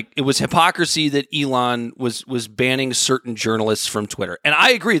 right, like it was hypocrisy that Elon was banning certain journalists from Twitter, and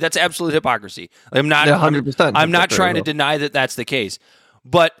I agree that's absolute hypocrisy. I'm not 100%. I'm not trying to deny that that's the case,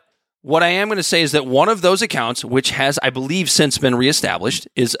 but what I am going to say is that one of those accounts, which has, I believe, since been reestablished,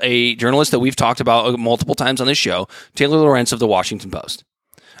 is a journalist that we've talked about multiple times on this show, Taylor Lorenz of the Washington Post.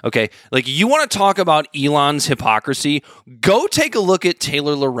 Okay, like you want to talk about Elon's hypocrisy, go take a look at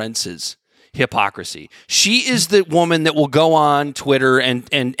Taylor Lorenz's hypocrisy. She is the woman that will go on Twitter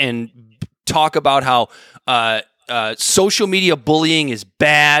and talk about how social media bullying is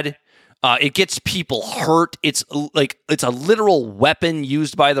bad. It gets people hurt. It's a literal weapon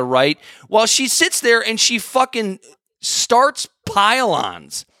used by the right. While she sits there and she fucking starts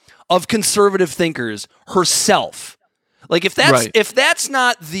pile-ons of conservative thinkers herself. Like if that's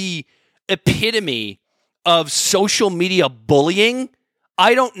not the epitome of social media bullying,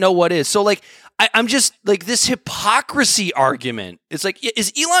 I don't know what is. So like I'm just like this hypocrisy argument. It's like,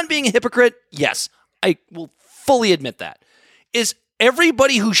 is Elon being a hypocrite? Yes, I will fully admit that. Is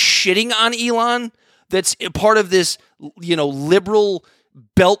everybody who's shitting on Elon that's a part of this, liberal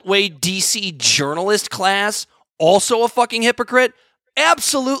Beltway DC journalist class also a fucking hypocrite?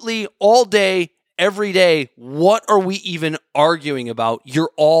 Absolutely, all day, every day. What are we even arguing about?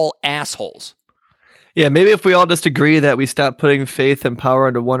 You're all assholes. Yeah, maybe if we all just agree that we stop putting faith and power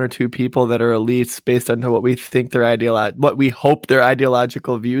into one or two people that are elites based on what we think what we hope their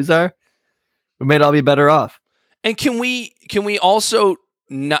ideological views are, we might all be better off. And can we also?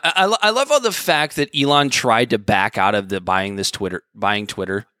 I love how the fact that Elon tried to back out of buying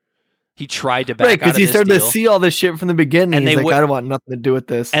Twitter. He tried to back out of because he this started deal. to see all this shit from the beginning. And he's like, I don't want nothing to do with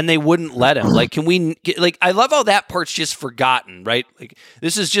this. And they wouldn't let him. Like, can we? I love how that part's just forgotten. Right? Like,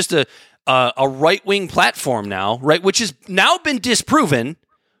 this is just a right wing platform now, right? Which has now been disproven.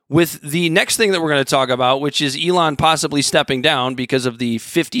 With the next thing that we're going to talk about, which is Elon possibly stepping down because of the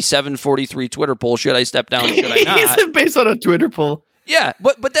 57-43 Twitter poll. Should I step down? Should I not? Is based on a Twitter poll? Yeah,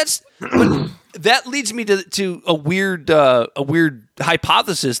 but that leads me to a weird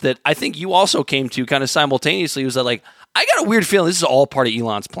hypothesis that I think you also came to kind of simultaneously. Was that like, I got a weird feeling this is all part of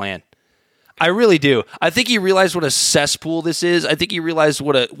Elon's plan. I really do. I think he realized what a cesspool this is. I think he realized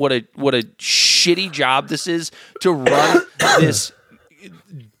what a shitty job this is to run this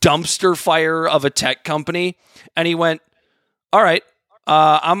dumpster fire of a tech company, and he went, all right,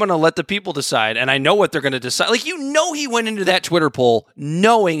 I'm going to let the people decide, and I know what they're going to decide. Like, he went into that Twitter poll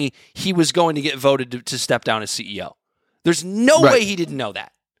knowing he was going to get voted to step down as CEO. There's no way he didn't know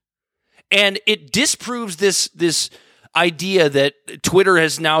that. And it disproves this idea that Twitter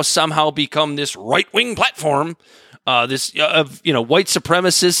has now somehow become this right-wing platform, this of white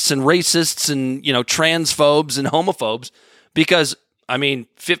supremacists and racists and transphobes and homophobes, because I mean,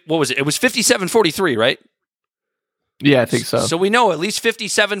 what was it? It was 57-43, right? Yeah, I think so. So we know at least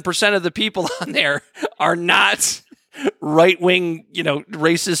 57% of the people on there are not right-wing,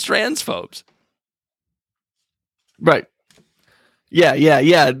 racist transphobes. Right. Yeah.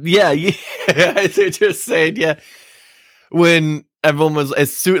 I see what you're saying. Yeah. When everyone was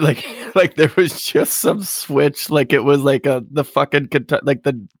like there was just some switch, like it was like the fucking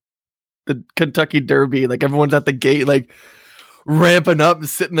the Kentucky Derby, like everyone's at the gate, like ramping up and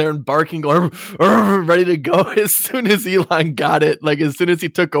sitting there and barking, going, ready to go. As soon as Elon got it, like as soon as he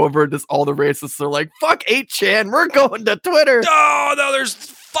took over, just all the racists are like, fuck 8chan, we're going to Twitter. Oh, no, there's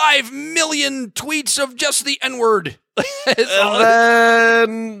 5 million tweets of just the N-word. And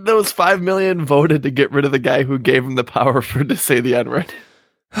then those 5 million voted to get rid of the guy who gave him the power to say the N-word.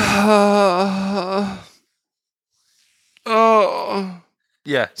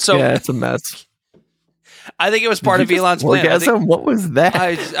 Yeah, so yeah, it's a mess. I think it was part of Elon's plan. Orgasm? What was that?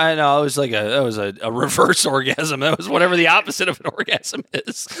 I know it was like a reverse orgasm. That was whatever the opposite of an orgasm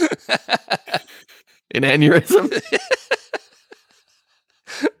is. An aneurysm.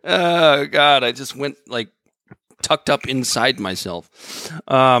 Oh God! I just went like tucked up inside myself.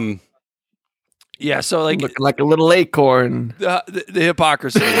 Yeah. So like looking like a little acorn. The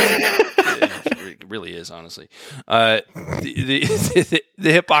hypocrisy. It really is, honestly. The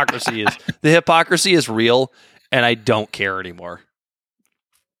hypocrisy is real, and I don't care anymore.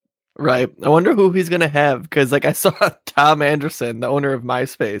 Right. I wonder who he's gonna have because, like, I saw Tom Anderson, the owner of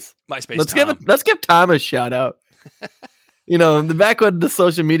MySpace. Let's give Tom a shout out. Back when the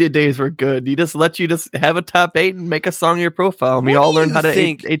social media days were good, you just have a top 8 and make a song in your profile, and we all learn how to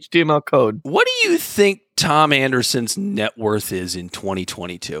HTML code. What do you think Tom Anderson's net worth is in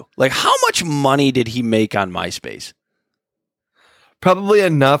 2022? Like, how much money did he make on MySpace? Probably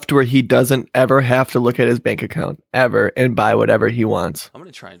enough to where he doesn't ever have to look at his bank account ever and buy whatever he wants. I'm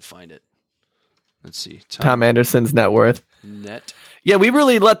going to try and find it. Let's see. Tom Anderson's net worth. Net. Yeah, we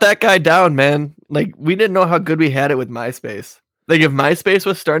really let that guy down, man. Like, we didn't know how good we had it with MySpace. Like, if MySpace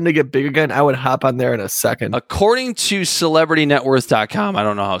was starting to get big again, I would hop on there in a second. According to CelebrityNetWorth.com, I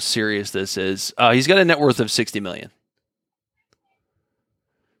don't know how serious this is. He's got a net worth of $60 million.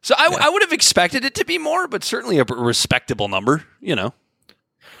 So I would have expected it to be more, but certainly a respectable number, Yeah,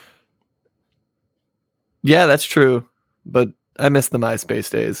 that's true. But I miss the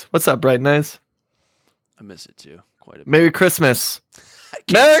MySpace days. What's up, Bright and Eyes? I miss it too. Quite a bit. Merry Christmas.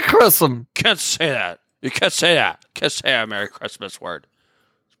 Merry Christmas. Can't say that. You can't say that. Can't say a Merry Christmas word.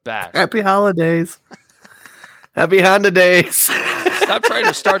 It's bad. Happy holidays. Happy Honda days. Stop trying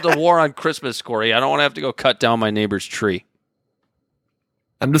to start the war on Christmas, Corey. I don't want to have to go cut down my neighbor's tree.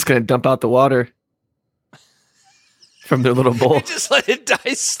 I'm just going to dump out the water from their little bowl. You just let it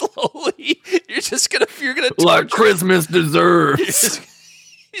die slowly. You're going to like Christmas deserves.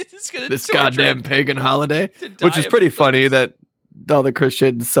 You're just gonna this goddamn pagan holiday, which is pretty funny that all the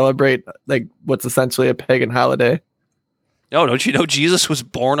Christians celebrate like what's essentially a pagan holiday. No, don't you know Jesus was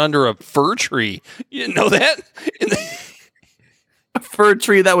born under a fir tree? You didn't know that? A fir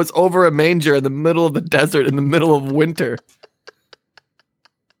tree that was over a manger in the middle of the desert in the middle of winter.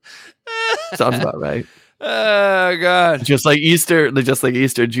 Sounds about right. Oh God! Just like Easter,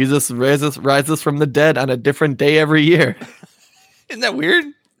 Jesus rises from the dead on a different day every year. Isn't that weird?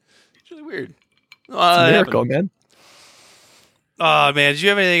 It's really weird. It's a miracle, man. Oh man, do you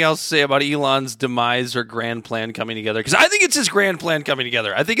have anything else to say about Elon's demise or grand plan coming together? Because I think it's his grand plan coming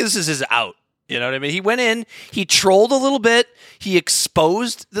together. I think this is his out. You know what I mean? He went in, he trolled a little bit, he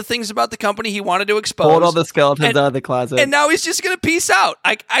exposed the things about the company he wanted to expose. Pulled all the skeletons out of the closet. And now he's just going to peace out.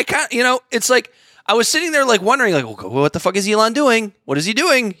 I can't, it's like, I was sitting there like wondering, like, well, what the fuck is Elon doing? What is he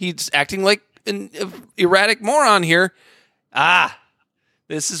doing? He's acting like an erratic moron here.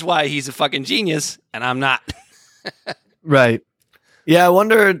 This is why he's a fucking genius, and I'm not. Right. Yeah, I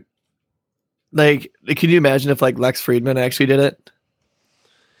wonder, like, can you imagine if, like, Lex Friedman actually did it?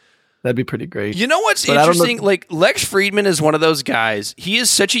 That'd be pretty great. You know what's interesting? Like, Lex Friedman is one of those guys. He is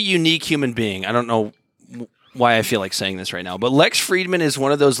such a unique human being. I don't know why I feel like saying this right now, but Lex Friedman is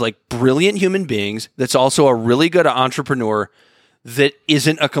one of those, like, brilliant human beings that's also a really good entrepreneur that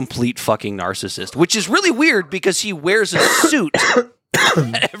isn't a complete fucking narcissist, which is really weird because he wears a suit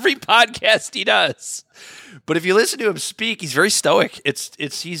at every podcast he does. But if you listen to him speak, he's very stoic.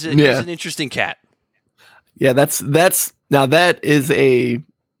 He's an interesting cat. Yeah, now that is a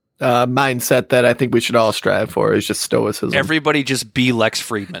mindset that I think we should all strive for, is just stoicism. Everybody just be Lex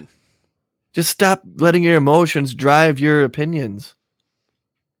Friedman. Just stop letting your emotions drive your opinions.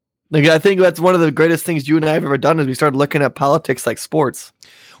 Like, I think that's one of the greatest things you and I have ever done is we started looking at politics like sports.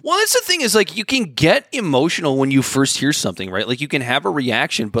 Well, that's the thing is, like, you can get emotional when you first hear something, right? Like, you can have a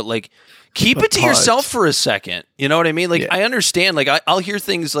reaction, but, like, keep it to yourself for a second. You know what I mean? Like, I understand. Like, I'll hear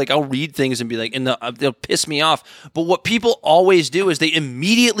things, like, I'll read things and be like, and they'll piss me off. But what people always do is they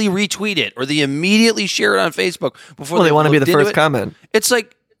immediately retweet it or they immediately share it on Facebook before they want to be the first comment. It's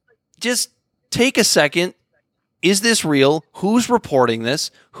like, just take a second. Is this real? Who's reporting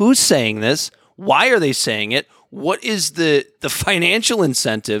this? Who's saying this? Why are they saying it? What is the financial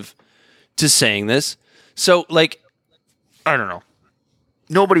incentive to saying this? So, like, I don't know.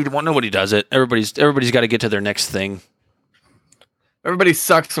 Nobody does it. Everybody's got to get to their next thing. Everybody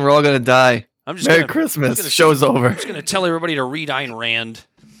sucks and we're all going to die. Merry Christmas. Show's over. I'm just going to tell everybody to read Ayn Rand.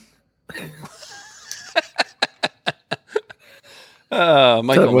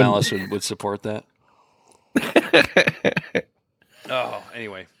 Michael Malice would support that.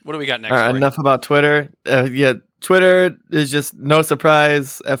 Anyway, what do we got next? All right, enough about Twitter. Twitter is just no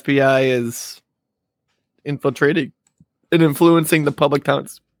surprise. FBI is infiltrating and influencing the public town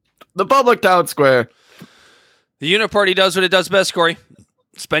square. The Uniparty does what it does best, Corey.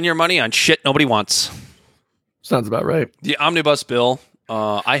 Spend your money on shit nobody wants. Sounds about right. The omnibus bill.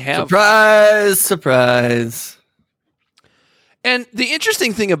 I have surprise. And the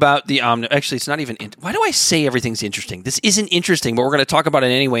interesting thing about the actually, it's not even. Why do I say everything's interesting? This isn't interesting, but we're going to talk about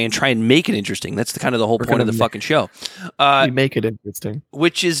it anyway and try and make it interesting. That's the whole point of the fucking show. We make it interesting,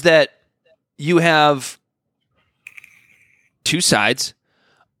 which is that you have two sides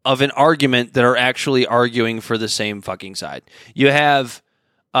of an argument that are actually arguing for the same fucking side. You have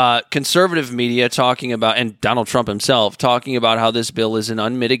conservative media talking about, and Donald Trump himself talking about how this bill is an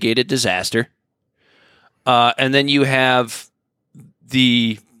unmitigated disaster. And then you have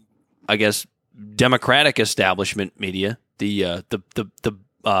the, I guess, Democratic establishment media, the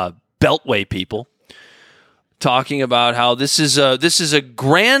Beltway people, talking about how this is a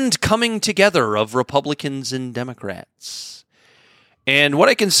grand coming together of Republicans and Democrats. And what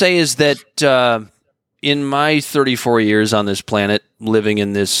I can say is that in my 34 years on this planet, living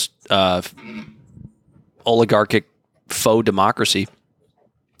in this oligarchic faux democracy,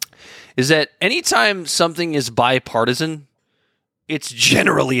 is that anytime something is bipartisan, it's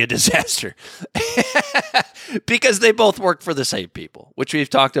generally a disaster because they both work for the same people, which we've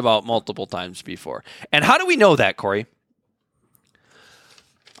talked about multiple times before. And how do we know that, Corey?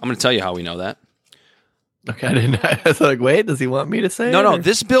 I'm going to tell you how we know that. Okay, I was like, wait, does he want me to say it? No,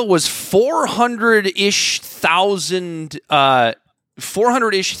 this bill was 400-ish thousand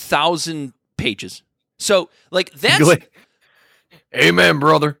pages. So, like, that's... Like, amen,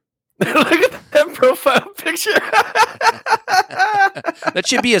 brother. Look at that profile picture. That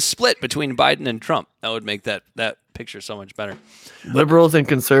should be a split between Biden and Trump. That would make that picture so much better. Liberals and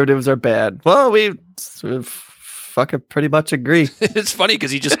conservatives are bad. Well, we sort of fucking pretty much agree. It's funny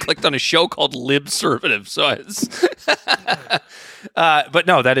because he just clicked on a show called Libservative. So it's but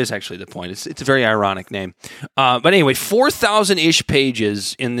no, that is actually the point. It's a very ironic name. But anyway, 4,000-ish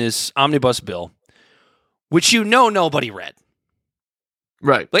pages in this omnibus bill, which nobody read.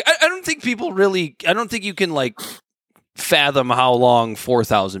 Right. Like, I don't think people really... I don't think you can, like, fathom how long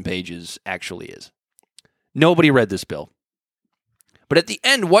 4,000 pages actually is. Nobody read this bill. But at the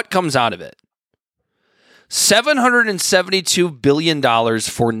end, what comes out of it? $772 billion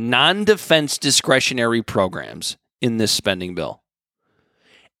for non-defense discretionary programs in this spending bill.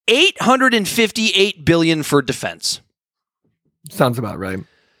 $858 billion for defense. Sounds about right.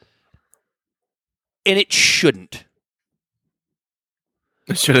 And it shouldn't.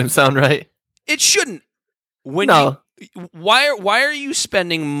 It shouldn't sound right. It shouldn't. No. Why are you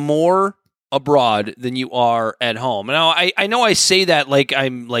spending more abroad than you are at home? Now, I know I say that like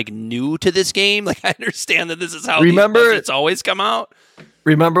I'm like new to this game. Like, I understand that this is how it's always come out.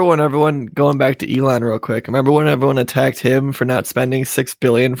 Remember when everyone, going back to Elon real quick, remember when everyone attacked him for not spending $6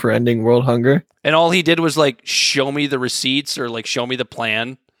 billion for ending world hunger? And all he did was like show me the receipts or like show me the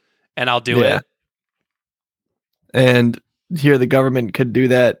plan and I'll do it. And here the government could do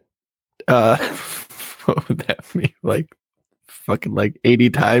that. What would that be? Like fucking like 80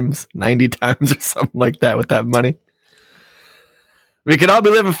 times, 90 times or something like that with that money. We could all be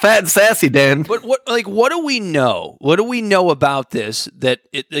living fat and sassy, Dan. But what do we know? What do we know about this? That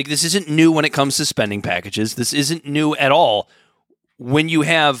this isn't new when it comes to spending packages. This isn't new at all. When you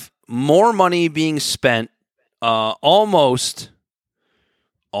have more money being spent, almost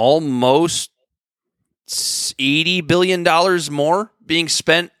 $80 billion more being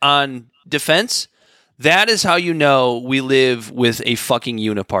spent on defense, that is how you know we live with a fucking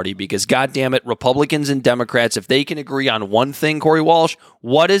uniparty. Because goddamn it, Republicans and Democrats, if they can agree on one thing, Corey Walsh,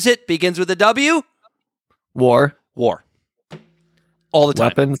 what is it? Begins with a W? War. All the time.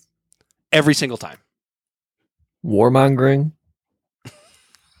 Weapons. Every single time. Warmongering.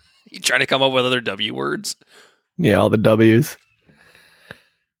 You trying to come up with other W words? Yeah, all the W's.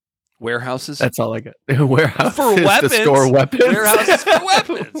 Warehouses. That's all I got. Warehouses for weapons. To store weapons. Warehouses for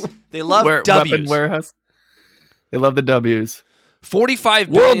weapons. They love W's. Weapon warehouse. They love the W's. 45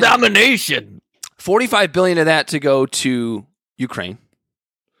 world billion, domination. 45 billion of that to go to Ukraine.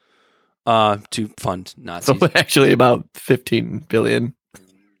 To fund Nazis. So actually about 15 billion.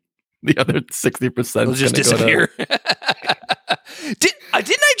 The other 60% will just disappear.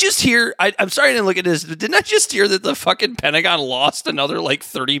 Didn't I just hear? I'm sorry I didn't look at this, but didn't I just hear that the fucking Pentagon lost another like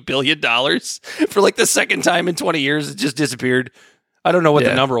 $30 billion for like the second time in 20 years? It just disappeared. I don't know what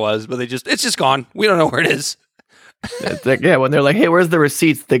the number was, but it's just gone. We don't know where it is. It's like, when they're like, hey, where's the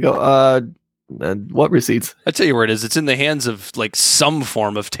receipts? They go, what receipts? I tell you where it is. It's in the hands of like some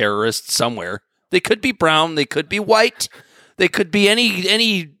form of terrorist somewhere. They could be brown. They could be white. They could be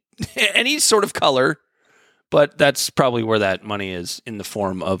any sort of color. But that's probably where that money is, in the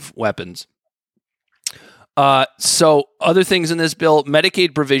form of weapons. So other things in this bill,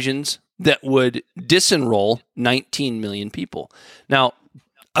 Medicaid provisions that would disenroll 19 million people. Now,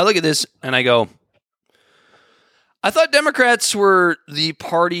 I look at this and I go, I thought Democrats were the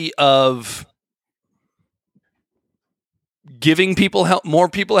party of giving people more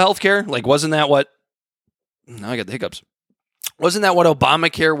people health care. Like, wasn't that what... Now I got the hiccups. Wasn't that what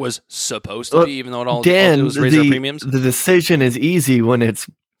Obamacare was supposed to be, even though it all it was raise our premiums? The decision is easy when it's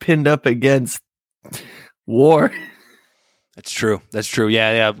pinned up against war. That's true. That's true.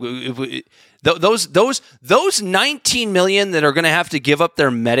 Yeah. Those 19 million that are going to have to give up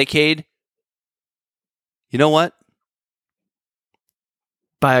their Medicaid. You know what?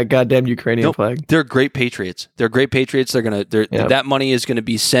 Buy a goddamn Ukrainian flag. They're great patriots. They're great patriots. That money is going to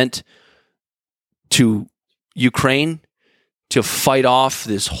be sent to Ukraine to fight off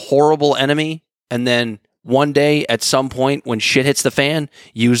this horrible enemy, and then one day, at some point, when shit hits the fan,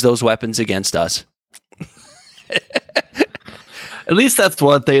 use those weapons against us. At least that's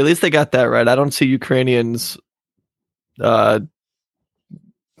what at least they got that right. I don't see Ukrainians trying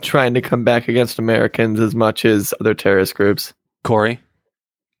to come back against Americans as much as other terrorist groups. Corey,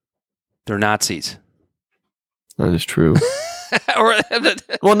 they're Nazis. That is true.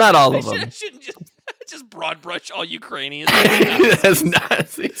 Well, not all of them. I shouldn't just broad brush all Ukrainians as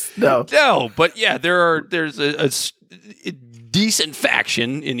Nazis. No, but yeah, there's a decent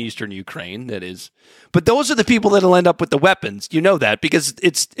faction in eastern Ukraine that is. But those are the people that'll end up with the weapons. You know that because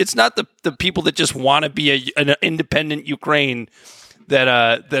it's not the people that just want to be an independent Ukraine that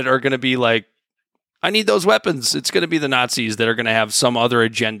are going to be like, I need those weapons. It's going to be the Nazis that are going to have some other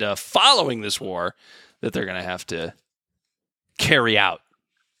agenda following this war that they're going to have to carry out.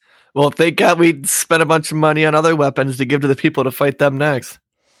 Well, thank God we spent a bunch of money on other weapons to give to the people to fight them next.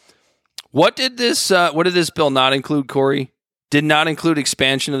 What did this bill not include, Corey? Did not include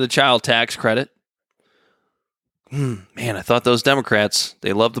expansion of the child tax credit. Man, I thought those Democrats,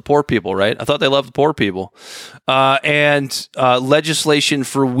 they love the poor people, right? I thought they loved the poor people. And legislation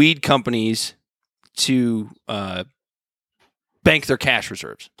for weed companies to bank their cash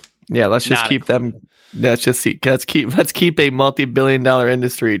reserves. Yeah, let's keep a multi-billion-dollar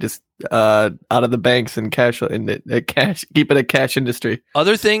industry just out of the banks and cash keep it a cash industry.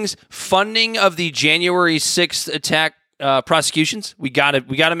 Other things, funding of the January 6th attack prosecutions. We got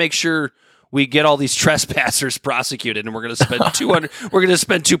to make sure we get all these trespassers prosecuted, and we're going to spend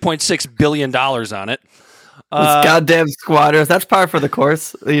 $2.6 billion on it. Those goddamn squatters. That's par for the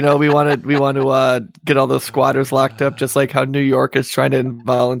course. You know, we want to get all those squatters locked up, just like how New York is trying to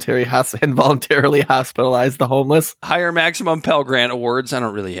involuntarily hospitalize the homeless. Higher maximum Pell Grant awards. I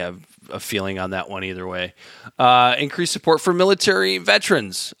don't really have a feeling on that one either way. Increased support for military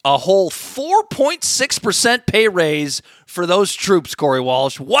veterans. A whole 4.6% pay raise for those troops, Corey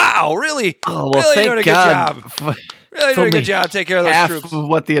Walsh. Wow, really? Oh, well, really thank doing a God. good job. Really doing a good job. Take care of those half troops. of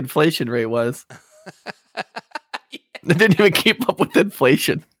what the inflation rate was. They didn't even keep up with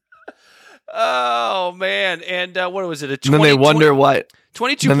inflation. Oh man! And what was it? Then they wonder why.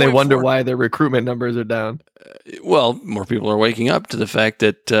 22. Then they wonder why their recruitment numbers are down. Well, more people are waking up to the fact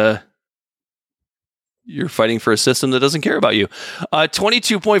that you're fighting for a system that doesn't care about you.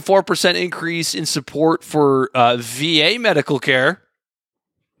 22.4% increase in support for VA medical care.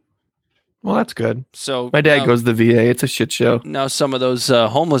 Well, that's good. So my dad goes to the VA. It's a shit show. Now some of those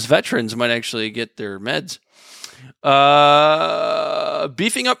homeless veterans might actually get their meds.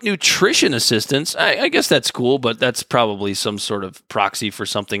 Beefing up nutrition assistance. I guess that's cool, but that's probably some sort of proxy for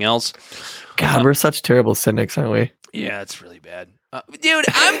something else. God, we're such terrible cynics, aren't we? Yeah, it's really bad. Dude,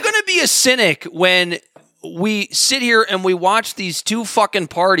 I'm going to be a cynic when we sit here and we watch these two fucking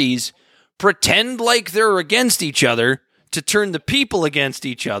parties pretend like they're against each other to turn the people against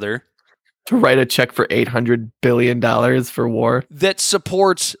each other. To write a check for $800 billion for war. That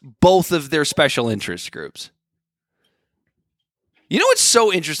supports both of their special interest groups. You know what's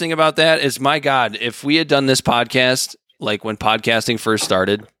so interesting about that is, my God, if we had done this podcast, like when podcasting first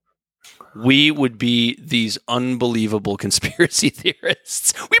started, we would be these unbelievable conspiracy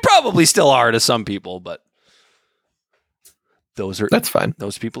theorists. We probably still are to some people, but that's fine.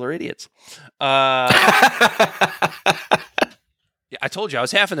 Those people are idiots. Yeah, I told you I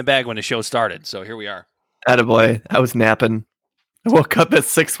was half in the bag when the show started, so here we are. Attaboy. I was napping. I woke up at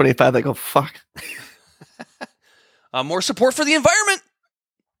 6:25. I go, fuck. More support for the environment.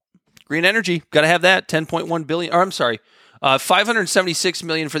 Green energy. Got to have that. 10.1 billion. Or I'm sorry. 576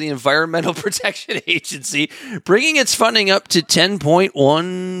 million for the Environmental Protection Agency, bringing its funding up to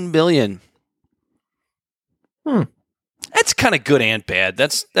 10.1 billion. That's kind of good and bad.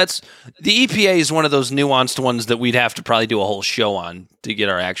 That's the EPA is one of those nuanced ones that we'd have to probably do a whole show on to get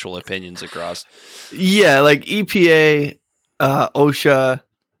our actual opinions across. Yeah, like EPA, OSHA,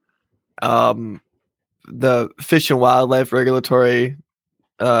 the Fish and Wildlife Regulatory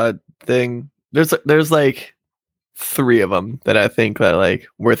thing. There's like 3 of them that I think are like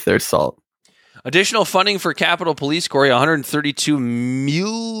worth their salt. Additional funding for Capitol Police, Corey, $132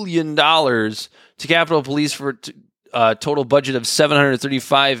 million to Capitol Police for total budget of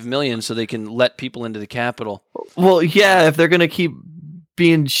 $735 million, so they can let people into the Capitol. Well, yeah, if they're gonna keep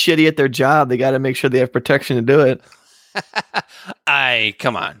being shitty at their job. They got to make sure they have protection to do it.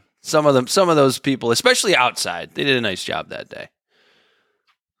 Come on. Some of those people, especially outside, they did a nice job that day.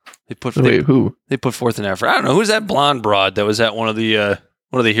 They put forth an effort. I don't know who's that blonde broad that was at one of the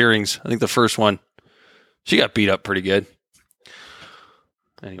hearings. I think the first one. She got beat up pretty good.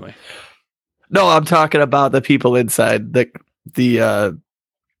 Anyway, no, I'm talking about the people inside the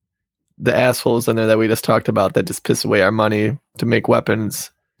assholes in there that we just talked about that just piss away our money to make weapons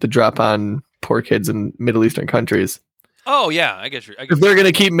to drop on poor kids in Middle Eastern countries. Oh yeah, I guess if they're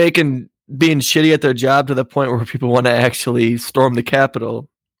gonna keep being shitty at their job to the point where people want to actually storm the Capitol,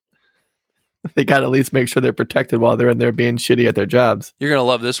 they got to at least make sure they're protected while they're in there being shitty at their jobs. You're gonna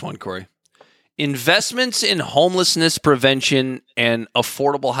love this one, Corey. Investments in homelessness prevention and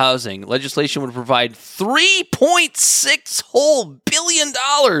affordable housing. Legislation would provide $3.6 whole billion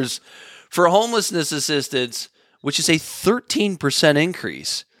for homelessness assistance, which is a 13%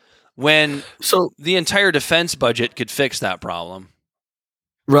 increase. When the entire defense budget could fix that problem.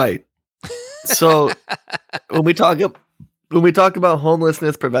 Right. So when we talk about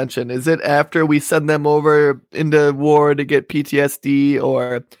homelessness prevention, is it after we send them over into war to get PTSD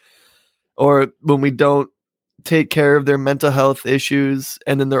or when we don't take care of their mental health issues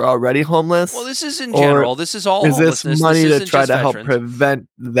and then they're already homeless? Well, this is in general. This is all is homelessness. This money this to try to veterans. help prevent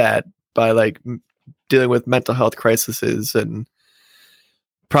that by like dealing with mental health crises and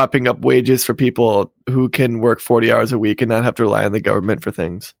propping up wages for people who can work 40 hours a week and not have to rely on the government for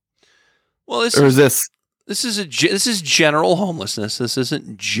things? Well, this is general homelessness. This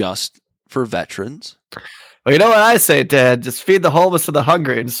isn't just for veterans. Well, you know what I say, Dad? Just feed the homeless to the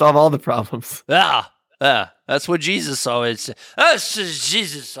hungry and solve all the problems. That's what Jesus always said. That's what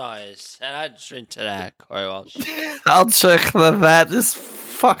Jesus always said. I drink to that, Corey Walsh. I'll check that. Just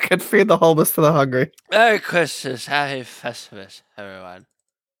fucking feed the homeless to the hungry. Merry Christmas. Happy Festivus, everyone.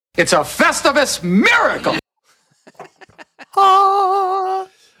 It's a Festivus miracle.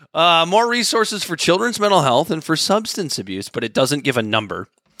 More resources for children's mental health and for substance abuse, but it doesn't give a number.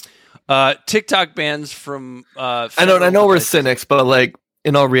 TikTok bans from. I know we're cynics, but like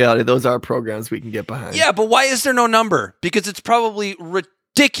in all reality, those are programs we can get behind. Yeah, but why is there no number? Because it's probably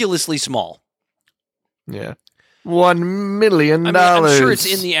ridiculously small. Yeah, $1 million. I'm sure it's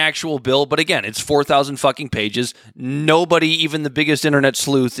in the actual bill, but again, it's 4,000 fucking pages. Nobody, even the biggest internet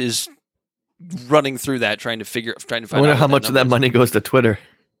sleuth, is running through that trying to find out. I wonder how much of that money goes to Twitter.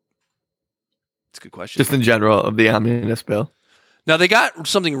 That's a good question. Just in general of the omnibus bill. Now, they got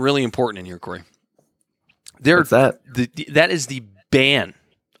something really important in here, Corey. What's that? That is the ban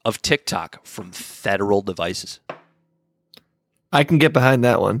of TikTok from federal devices. I can get behind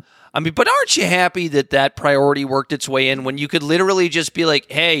that one. I mean, but aren't you happy that priority worked its way in when you could literally just be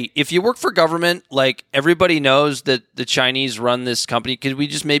like, hey, if you work for government, like everybody knows that the Chinese run this company, could we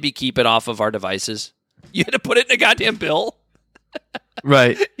just maybe keep it off of our devices? You had to put it in a goddamn bill?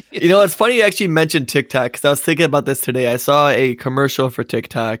 Right. You know, it's funny you actually mentioned TikTok because I was thinking about this today. I saw a commercial for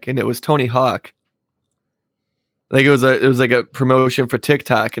TikTok and it was Tony Hawk. Like it was like a promotion for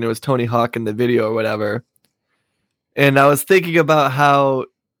TikTok and it was Tony Hawk in the video or whatever. And I was thinking about how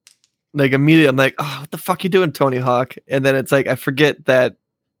like immediately I'm like, oh, what the fuck you doing, Tony Hawk? And then it's like I forget that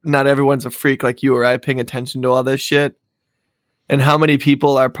not everyone's a freak like you or I paying attention to all this shit. And how many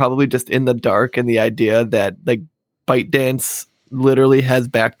people are probably just in the dark and the idea that like ByteDance literally has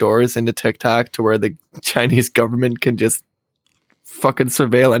backdoors into TikTok to where the Chinese government can just fucking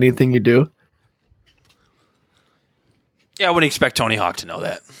surveil anything you do. Yeah, I wouldn't expect Tony Hawk to know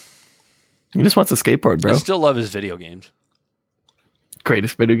that. He just wants a skateboard, bro. I still love his video games.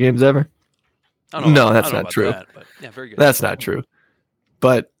 Greatest video games ever. No, that's not true. But yeah, very good. That's not true.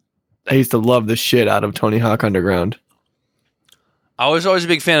 But I used to love the shit out of Tony Hawk Underground. I was always a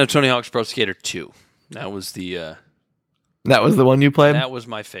big fan of Tony Hawk's Pro Skater 2. That was the one you played? That was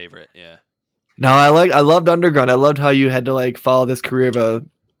my favorite, yeah. No, I loved Underground. I loved how you had to like follow this career of a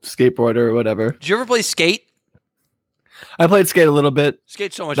skateboarder or whatever. Did you ever play Skate? I played Skate a little bit.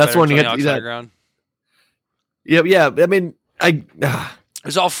 Skate's so much That's better when than you Tony get Hawk's Underground. Yeah. I mean, it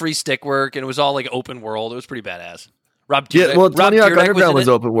was all free stick work and it was all like open world. It was pretty badass. Tony Hawk Underground was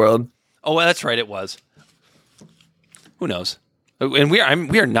open world. Oh, well, that's right. It was. Who knows? And we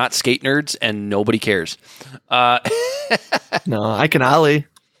are not skate nerds, and nobody cares. No, I can ollie.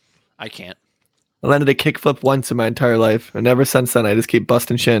 I can't. I landed a kickflip once in my entire life, and ever since then, I just keep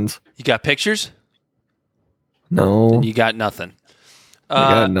busting shins. You got pictures? No, And you got nothing.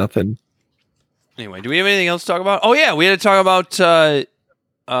 I got nothing. Anyway, do we have anything else to talk about? Oh yeah, we had to talk about.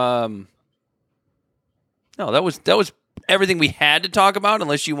 No, that was everything we had to talk about.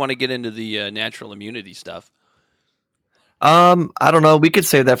 Unless you want to get into the natural immunity stuff. I don't know. We could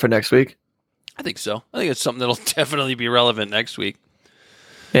save that for next week. I think so. I think it's something that'll definitely be relevant next week.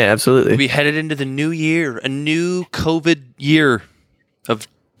 Yeah, absolutely. We'll be headed into the new year, a new COVID year of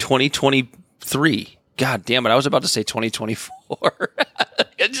 2023. God damn it. I was about to say 2024.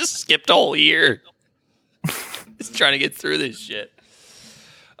 I just skipped a whole year. Just trying to get through this shit.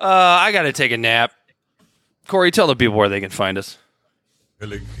 I got to take a nap. Corey, tell the people where they can find us.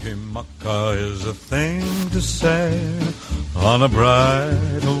 Kalikimaka is a thing to say on a bright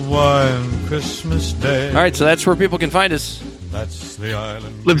Hawaiian Christmas day. All right, so that's where people can find us. That's the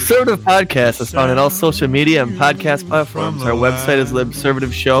island. Libservative Podcast is found on all social media and podcast platforms. Our website is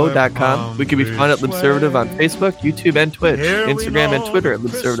libservativeshow.com. We can be found at Libservative on Facebook, YouTube, and Twitch, Instagram, and Twitter at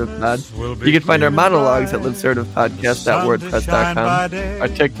LibservativePod. You can find our monologues at libservativepodcast.wordpress.com. Our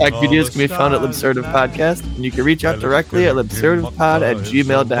TikTok videos can be found at Libservative Podcast, and you can reach out directly at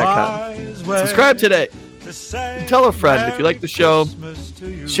libservativepod@gmail.com. Subscribe today. Tell a friend if you like the show.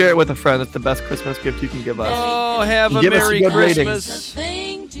 Share it with a friend. It's the best Christmas gift you can give us. Oh, have a Give us Merry good Christmas.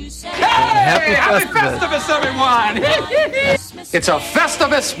 Happy Festivus, everyone! It's a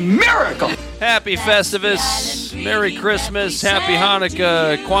Festivus miracle! Happy Festivus. Merry Christmas. Happy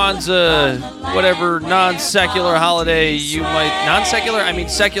Hanukkah, Kwanzaa, whatever non-secular holiday you might... Non-secular? I mean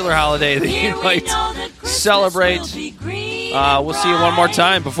secular holiday that you might celebrate. We'll see you one more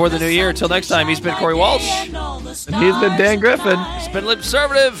time before the new year. Until next time, he's been Corey Walsh. And he's been Dan Griffin. It's been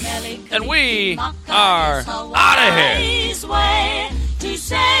Libservative, and we are out of here. To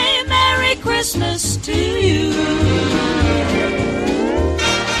say Merry Christmas to you.